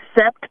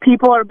accept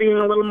people are being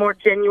a little more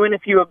genuine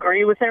if you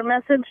agree with their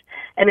message,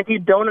 and if you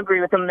don't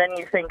agree with them, then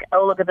you think,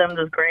 oh, look at them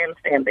just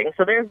grandstanding.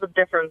 So there's the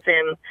difference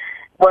in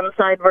one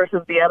side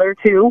versus the other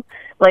too.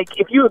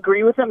 If you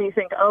agree with them, you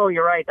think, oh,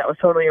 you're right, that was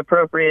totally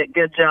appropriate,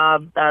 good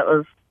job,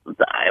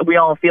 we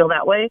all feel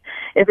that way.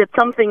 If it's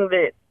something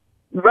that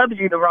rubs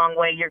you the wrong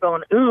way, you're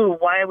going, ooh,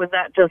 why was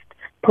that just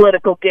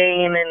political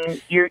gain,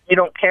 and you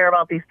don't care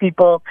about these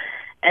people.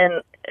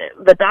 And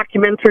the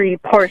documentary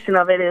portion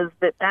of it is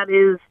that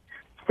is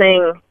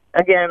saying,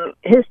 again,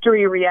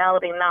 history,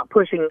 reality, not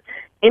pushing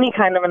any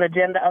kind of an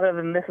agenda other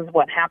than this is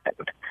what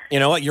happened. You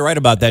know what? You're right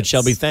about that,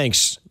 Shelby.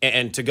 Thanks.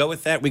 And to go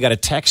with that, we got a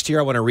text here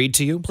I want to read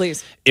to you.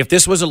 Please. If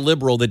this was a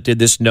liberal that did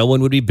this, no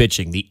one would be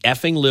bitching. The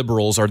effing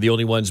liberals are the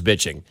only ones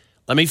bitching.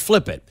 Let me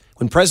flip it.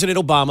 When President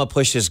Obama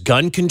pushed his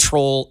gun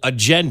control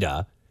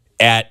agenda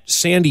at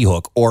Sandy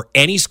Hook or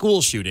any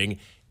school shooting,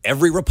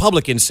 every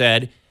Republican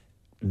said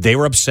they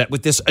were upset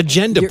with this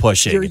agenda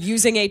pushing. You're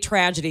using a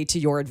tragedy to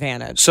your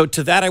advantage. So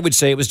to that, I would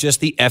say it was just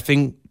the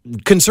effing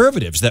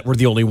conservatives that were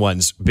the only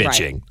ones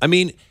bitching. Right. I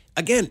mean,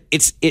 again,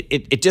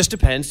 it just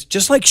depends.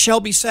 Just like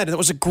Shelby said, and that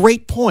was a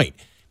great point.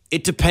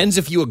 It depends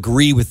if you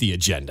agree with the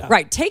agenda.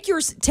 Right. Take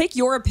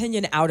your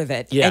opinion out of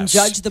it and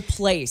judge the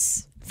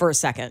place for a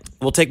second.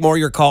 We'll take more of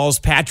your calls.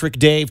 Patrick,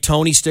 Dave,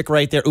 Tony, stick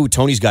right there. Ooh,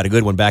 Tony's got a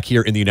good one back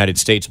here in the United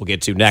States. We'll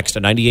get to next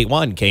on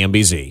 98.1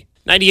 KMBZ.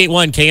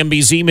 98.1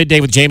 KMBZ,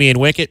 midday with Jamie and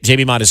Wicket.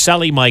 Jamie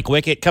Monticelli, Mike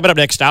Wicket. Coming up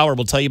next hour,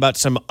 we'll tell you about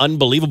some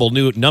unbelievable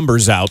new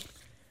numbers out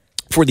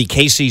for the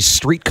Casey's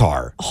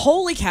streetcar.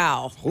 Holy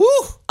cow.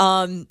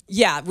 Woo!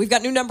 Yeah, we've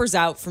got new numbers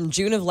out from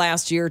June of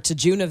last year to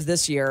June of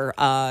this year.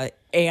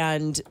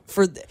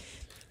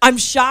 I'm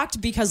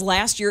shocked because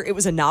last year it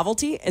was a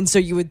novelty. And so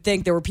you would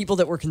think there were people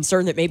that were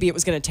concerned that maybe it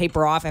was going to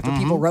taper off after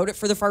people wrote it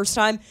for the first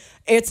time.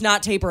 It's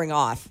not tapering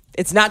off.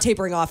 It's not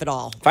tapering off at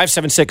all.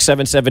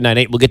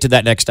 576-7798. We'll get to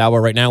that next hour.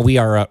 Right now, we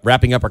are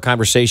wrapping up our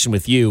conversation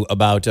with you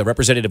about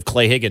Representative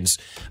Clay Higgins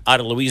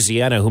out of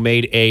Louisiana, who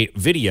made a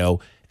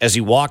video as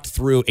he walked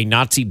through a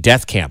Nazi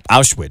death camp,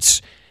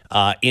 Auschwitz,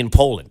 in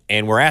Poland.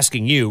 And we're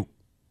asking you,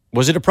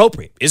 was it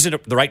appropriate? Is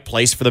it the right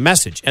place for the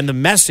message? And the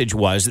message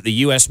was that the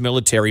U.S.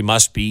 military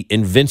must be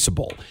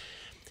invincible.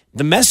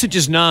 The message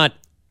is not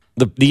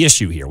the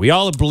issue here. We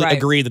all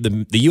agree that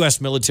the U.S.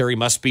 military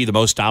must be the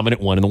most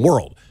dominant one in the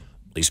world.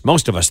 At least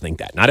most of us think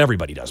that. Not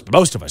everybody does, but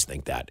most of us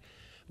think that.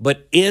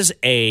 But is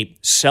a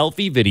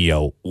selfie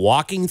video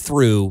walking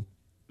through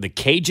the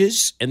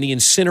cages and the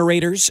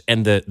incinerators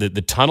and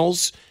the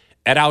tunnels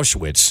at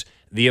Auschwitz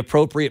the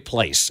appropriate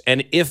place?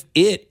 And if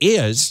it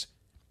is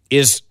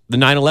the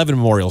 9/11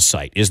 memorial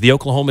site, is the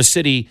Oklahoma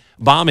City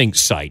bombing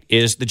site,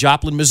 is the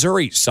Joplin,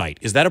 Missouri site,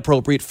 is that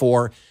appropriate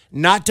for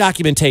not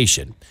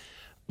documentation,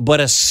 but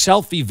a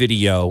selfie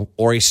video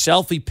or a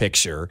selfie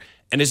picture?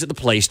 And is it the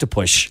place to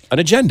push an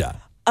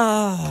agenda?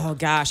 Oh,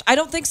 gosh. I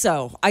don't think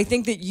so. I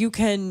think that you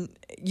can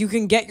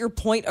get your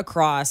point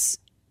across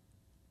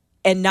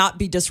and not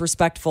be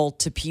disrespectful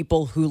to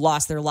people who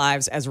lost their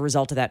lives as a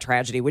result of that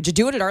tragedy. Would you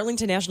do it at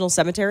Arlington National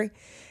Cemetery?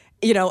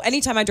 You know,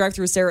 anytime I drive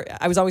through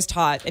I was always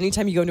taught,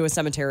 anytime you go into a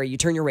cemetery, you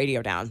turn your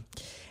radio down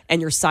and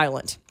you're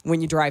silent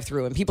when you drive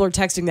through. And people are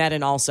texting that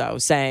in also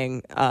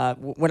saying,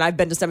 when I've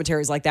been to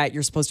cemeteries like that,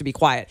 you're supposed to be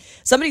quiet.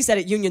 Somebody said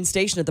at Union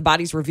Station at the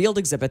Bodies Revealed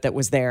exhibit that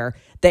was there,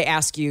 they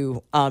ask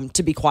you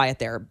to be quiet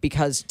there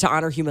because to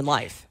honor human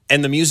life.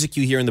 And the music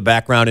you hear in the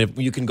background,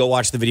 you can go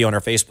watch the video on our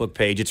Facebook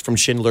page. It's from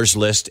Schindler's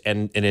List,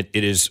 and it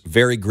is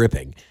very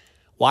gripping.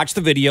 Watch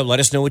the video. Let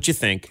us know what you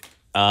think.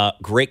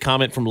 Great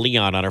comment from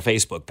Leon on our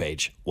Facebook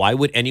page. Why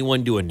would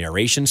anyone do a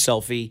narration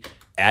selfie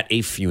at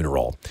a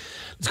funeral?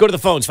 Let's go to the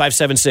phones,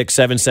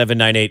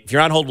 576-7798. If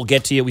you're on hold, we'll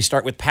get to you. We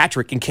start with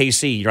Patrick in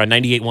KC. You're on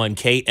 98.1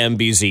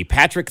 KMBZ.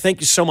 Patrick,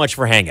 thank you so much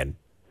for hanging.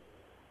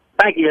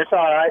 Thank you. It's all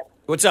right.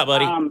 What's up,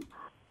 buddy?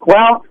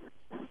 Well,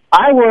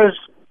 I was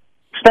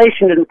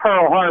stationed in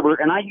Pearl Harbor,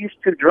 and I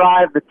used to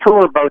drive the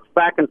tour boats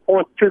back and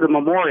forth to the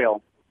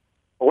memorial.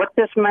 What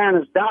this man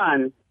has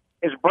done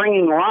is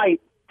bringing light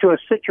to a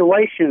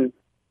situation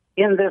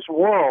in this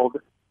world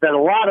that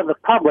a lot of the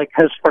public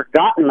has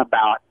forgotten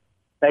about.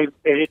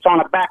 It's on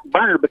a back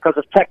burner because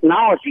of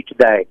technology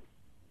today.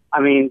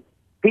 I mean,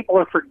 people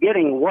are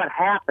forgetting what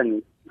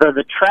happened,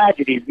 the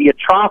tragedies, the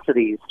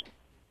atrocities.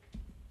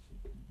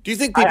 Do you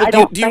think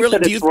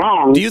people?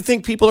 Wrong. Do you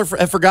think people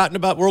have forgotten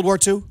about World War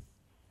II?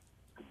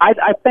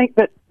 I think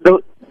that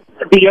the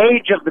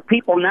age of the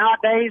people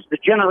nowadays, the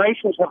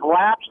generations have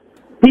lapsed.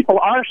 People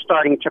are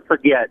starting to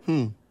forget,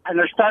 and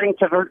they're starting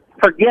to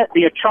forget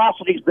the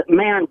atrocities that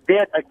man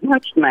did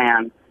against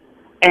man.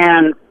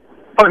 And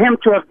for him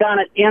to have done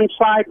it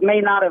inside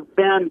may not have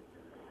been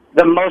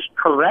the most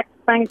correct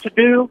thing to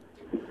do,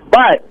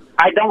 but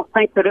I don't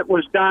think that it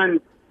was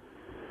done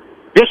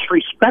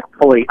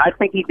disrespectfully. I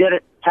think he did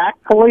it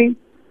tactfully.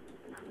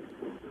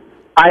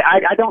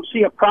 I don't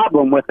see a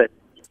problem with it.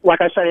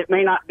 Like I said, it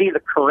may not be the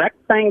correct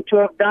thing to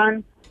have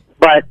done,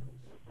 but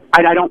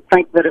I don't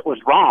think that it was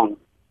wrong.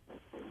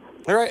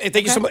 All right. Hey,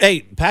 thank you so much.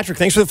 Hey, Patrick,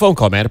 thanks for the phone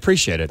call, man.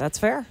 Appreciate it. That's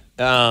fair.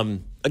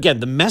 Again,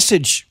 the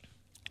message,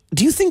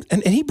 do you think,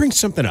 and he brings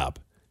something up,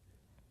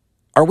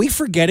 are we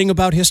forgetting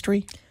about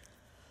history?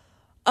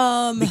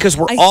 Because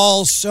we're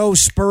all so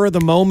spur of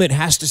the moment,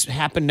 has to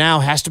happen now,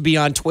 has to be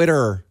on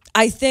Twitter.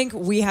 I think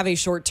we have a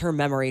short-term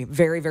memory,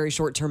 very, very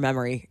short-term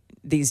memory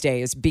these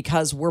days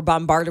because we're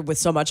bombarded with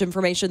so much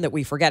information that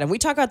we forget. And we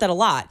talk about that a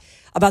lot,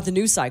 about the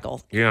news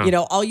cycle. Yeah. You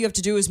know, all you have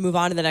to do is move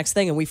on to the next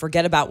thing and we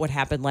forget about what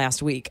happened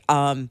last week.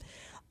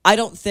 I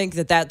don't think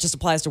that just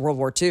applies to World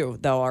War II,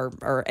 though,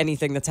 or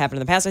anything that's happened in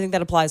the past. I think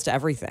that applies to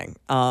everything.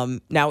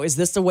 Now, is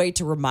this a way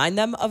to remind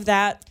them of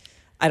that?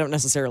 I don't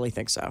necessarily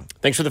think so.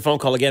 Thanks for the phone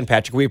call again,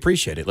 Patrick. We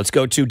appreciate it. Let's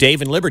go to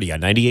Dave in Liberty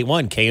on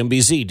 98.1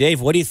 KMBZ. Dave,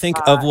 what do you think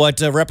of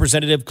what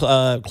Representative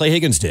Clay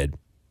Higgins did?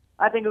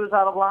 I think it was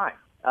out of line.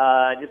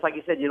 Just like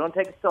you said, you don't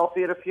take a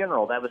selfie at a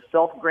funeral. That was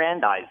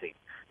self-grandizing.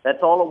 That's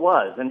all it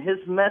was. And his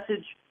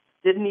message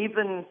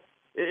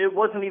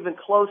wasn't even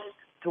close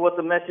to what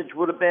the message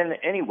would have been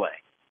anyway.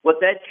 What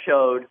that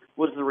showed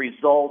was the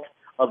result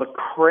of a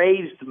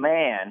crazed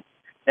man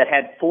that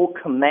had full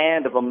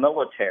command of a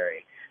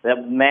military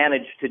that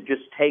managed to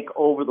just take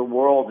over the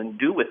world and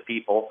do with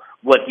people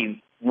what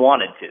he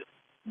wanted to,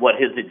 what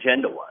his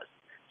agenda was.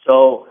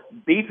 So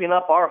beefing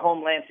up our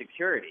homeland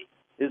security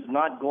is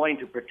not going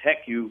to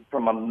protect you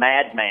from a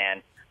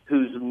madman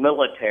whose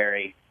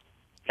military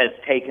has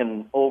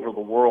taken over the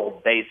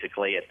world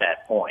basically at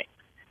that point.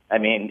 I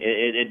mean,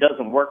 it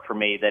doesn't work for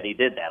me that he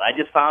did that. I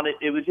just found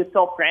it was just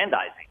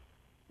self-grandizing.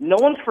 No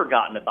one's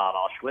forgotten about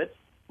Auschwitz.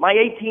 My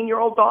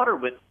 18-year-old daughter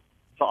went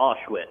to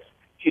Auschwitz.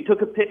 She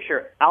took a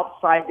picture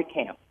outside the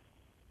camp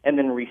and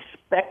then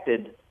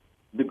respected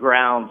the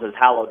grounds as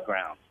hallowed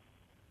grounds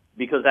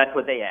because that's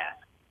what they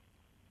asked.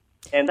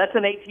 And that's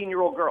an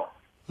 18-year-old girl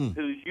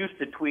who's used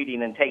to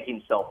tweeting and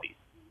taking selfies.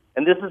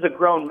 And this is a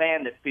grown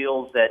man that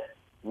feels that,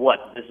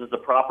 this is the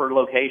proper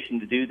location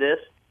to do this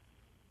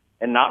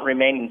and not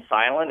remaining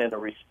silent in a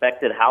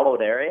respected,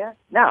 hallowed area?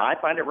 No, I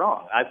find it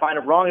wrong. I find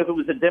it wrong if it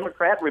was a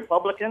Democrat,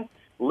 Republican,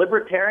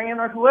 Libertarian,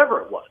 or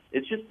whoever it was.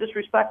 It's just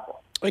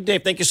disrespectful. Hey,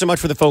 Dave, thank you so much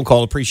for the phone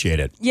call.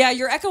 Appreciate it. Yeah,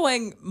 you're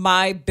echoing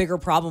my bigger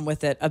problem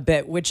with it a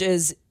bit, which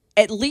is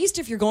at least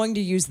if you're going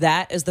to use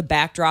that as the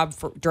backdrop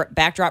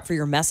for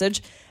your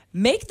message,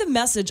 make the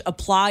message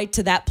apply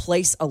to that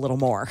place a little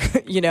more.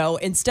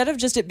 Instead of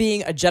just it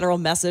being a general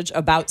message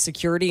about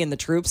security and the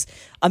troops,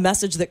 a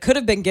message that could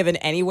have been given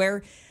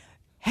anywhere,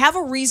 have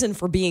a reason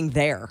for being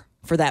there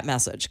for that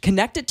message.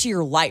 Connect it to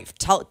your life.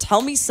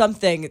 Tell me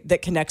something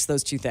that connects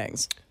those two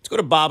things. Let's go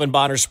to Bob in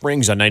Bonner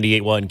Springs on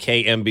 98.1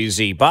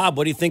 KMBZ. Bob,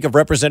 what do you think of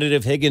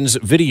Representative Higgins'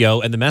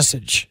 video and the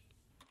message?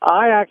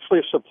 I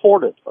actually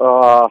support it.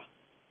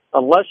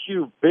 Unless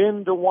you've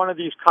been to one of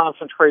these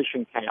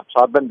concentration camps.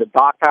 I've been to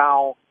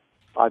Dachau.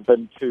 I've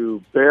been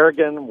to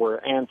Bergen,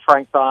 where Anne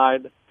Frank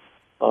died.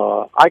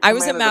 I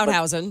was at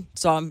Mauthausen,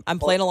 so I'm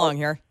playing along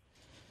here.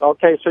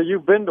 Okay, so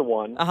you've been to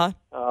one. Uh-huh.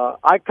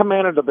 I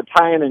commanded a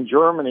battalion in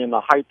Germany in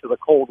the height of the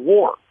Cold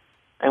War,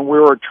 and we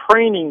were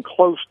training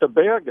close to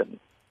Bergen,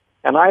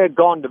 and I had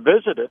gone to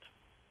visit it,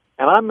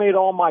 and I made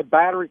all my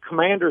battery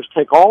commanders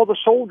take all the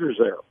soldiers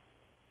there.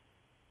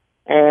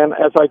 And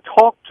as I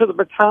talked to the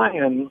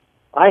battalion,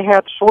 I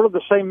had sort of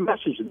the same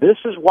message. This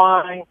is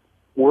why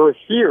we're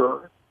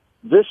here.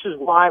 This is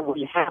why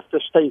we have to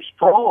stay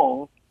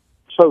strong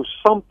so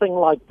something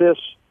like this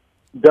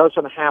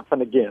doesn't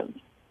happen again.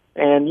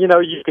 And, you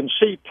can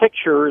see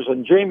pictures.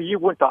 And, Jamie, you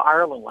went to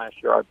Ireland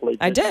last year, I believe.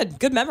 I did.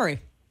 Good memory.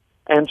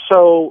 And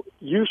so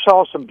you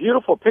saw some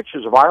beautiful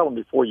pictures of Ireland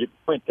before you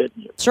went,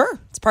 didn't you? Sure.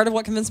 It's part of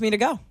what convinced me to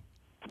go.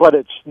 But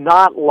it's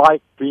not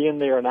like being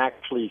there and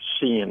actually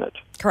seeing it.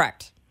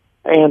 Correct.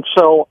 And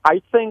so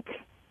I think,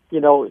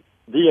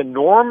 the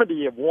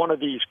enormity of one of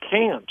these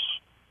camps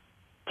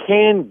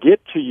can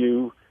get to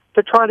you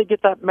to try to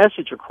get that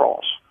message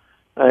across.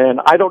 And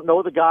I don't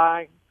know the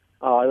guy,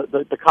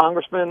 the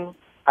congressman.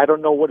 I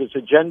don't know what his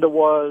agenda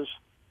was.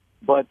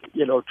 But,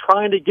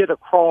 trying to get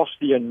across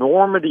the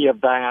enormity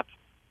of that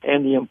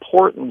and the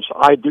importance,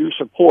 I do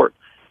support.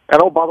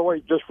 And, by the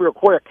way, just real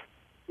quick,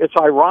 it's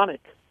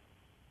ironic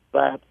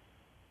that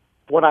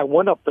when I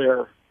went up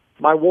there,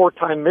 my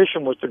wartime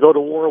mission was to go to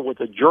war with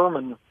the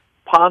German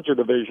Panzer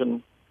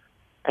Division,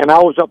 and I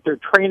was up there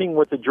training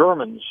with the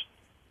Germans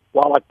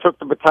while I took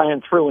the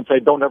battalion through and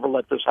said, don't ever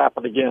let this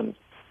happen again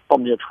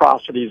from the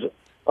atrocities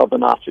of the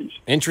Nazis.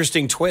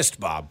 Interesting twist,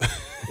 Bob.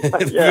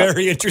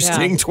 Very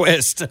interesting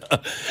twist.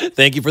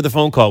 Thank you for the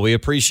phone call. We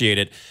appreciate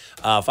it.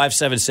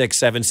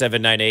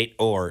 576-7798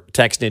 or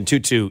text in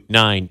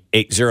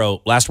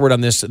 22980. Last word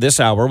on this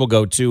hour, we'll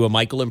go to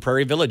Michael in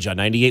Prairie Village on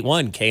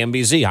 98.1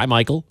 KMBZ. Hi,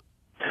 Michael.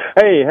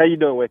 Hey, how you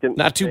doing, Wicked?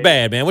 Not too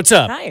bad, man. What's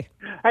up? Hi.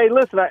 Hey,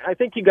 listen, I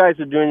think you guys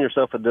are doing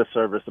yourself a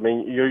disservice. I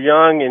mean, you're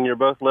young and you're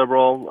both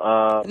liberal.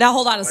 Now,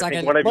 hold on a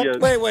second. Wait,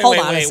 hold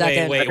on a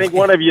second. I think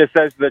one of you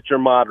says that you're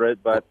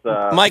moderate, but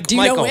do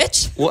you know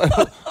which?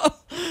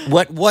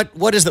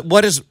 What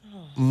does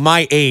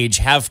my age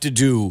have to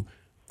do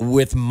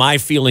with my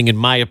feeling and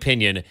my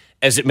opinion,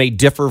 as it may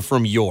differ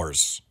from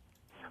yours?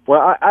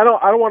 Well, I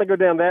don't want to go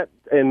down that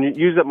and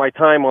use up my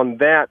time on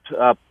that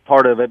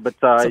part of it, but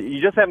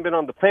you just haven't been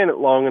on the planet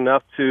long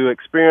enough to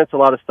experience a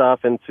lot of stuff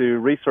and to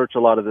research a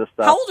lot of this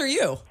stuff. How old are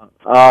you?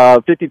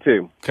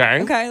 52.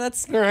 Okay,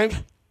 that's all right.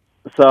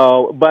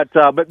 So, but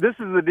this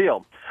is the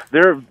deal.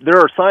 There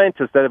are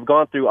scientists that have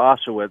gone through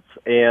Auschwitz,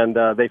 and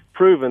they've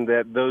proven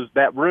that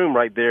that room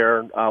right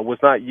there was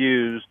not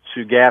used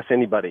to gas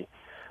anybody.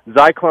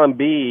 Zyklon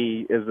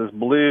B is this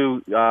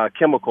blue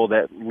chemical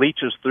that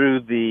leaches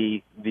through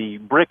the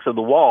bricks of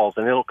the walls,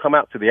 and it'll come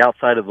out to the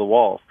outside of the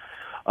walls.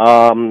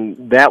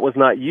 That was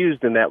not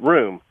used in that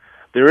room.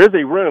 There is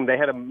a room, they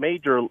had a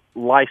major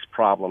lice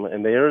problem,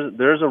 and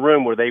there's a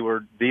room where they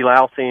were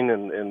delousing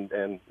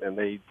and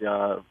they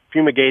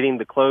fumigating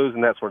the clothes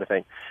and that sort of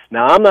thing.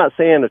 Now, I'm not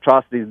saying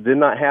atrocities did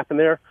not happen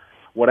there.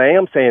 What I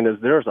am saying is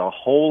there's a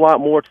whole lot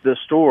more to this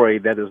story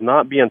that is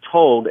not being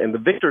told, and the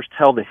victors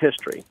tell the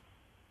history.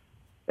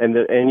 And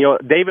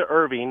David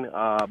Irving,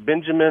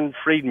 Benjamin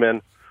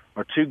Friedman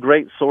are two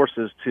great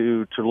sources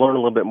to learn a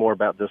little bit more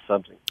about this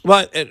subject.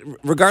 Well,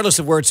 regardless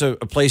of where it's a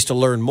place to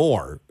learn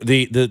more,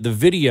 the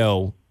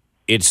video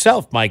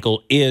itself,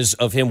 Michael, is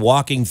of him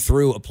walking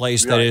through a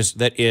place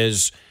that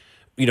is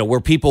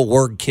where people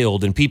were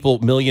killed and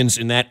millions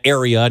in that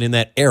area and in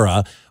that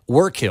era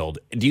were killed.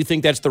 Do you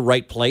think that's the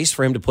right place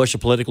for him to push a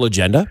political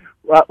agenda?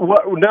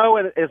 No,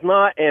 it's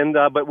not. And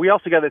but we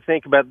also got to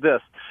think about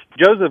this.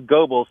 Joseph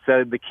Goebbels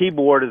said the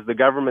keyboard is the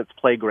government's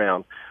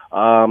playground.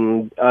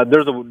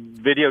 There's a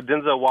video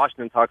Denzel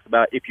Washington talks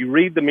about. If you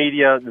read the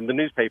media and the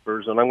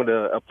newspapers, and I'm going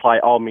to apply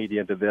all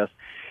media to this,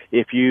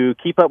 if you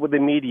keep up with the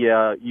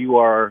media, you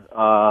are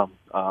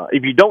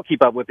If you don't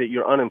keep up with it,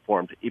 you're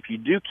uninformed. If you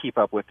do keep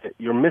up with it,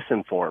 you're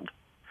misinformed.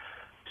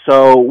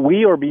 So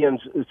we are being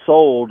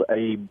sold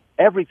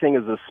everything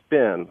is a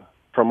spin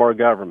from our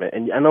government.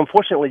 And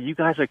unfortunately, you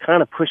guys are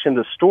kind of pushing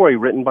the story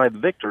written by the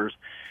victors.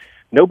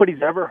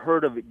 Nobody's ever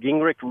heard of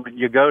Gingrich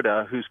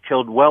Yagoda, who's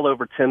killed well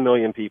over 10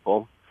 million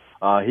people.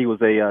 He was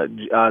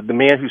the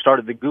man who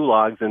started the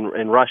gulags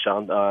in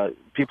Russia.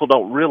 People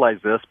don't realize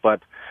this,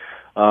 but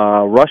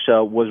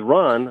Russia was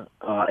run,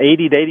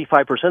 80 to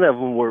 85% of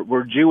them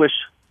were Jewish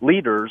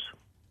leaders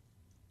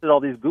did all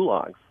these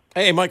gulags.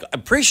 Hey, Mike, I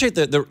appreciate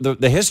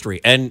the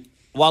history. And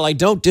while I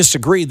don't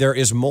disagree, there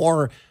is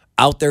more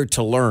out there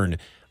to learn.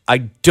 I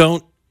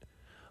don't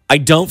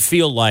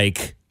feel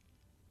like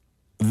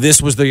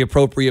this was the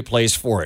appropriate place for it.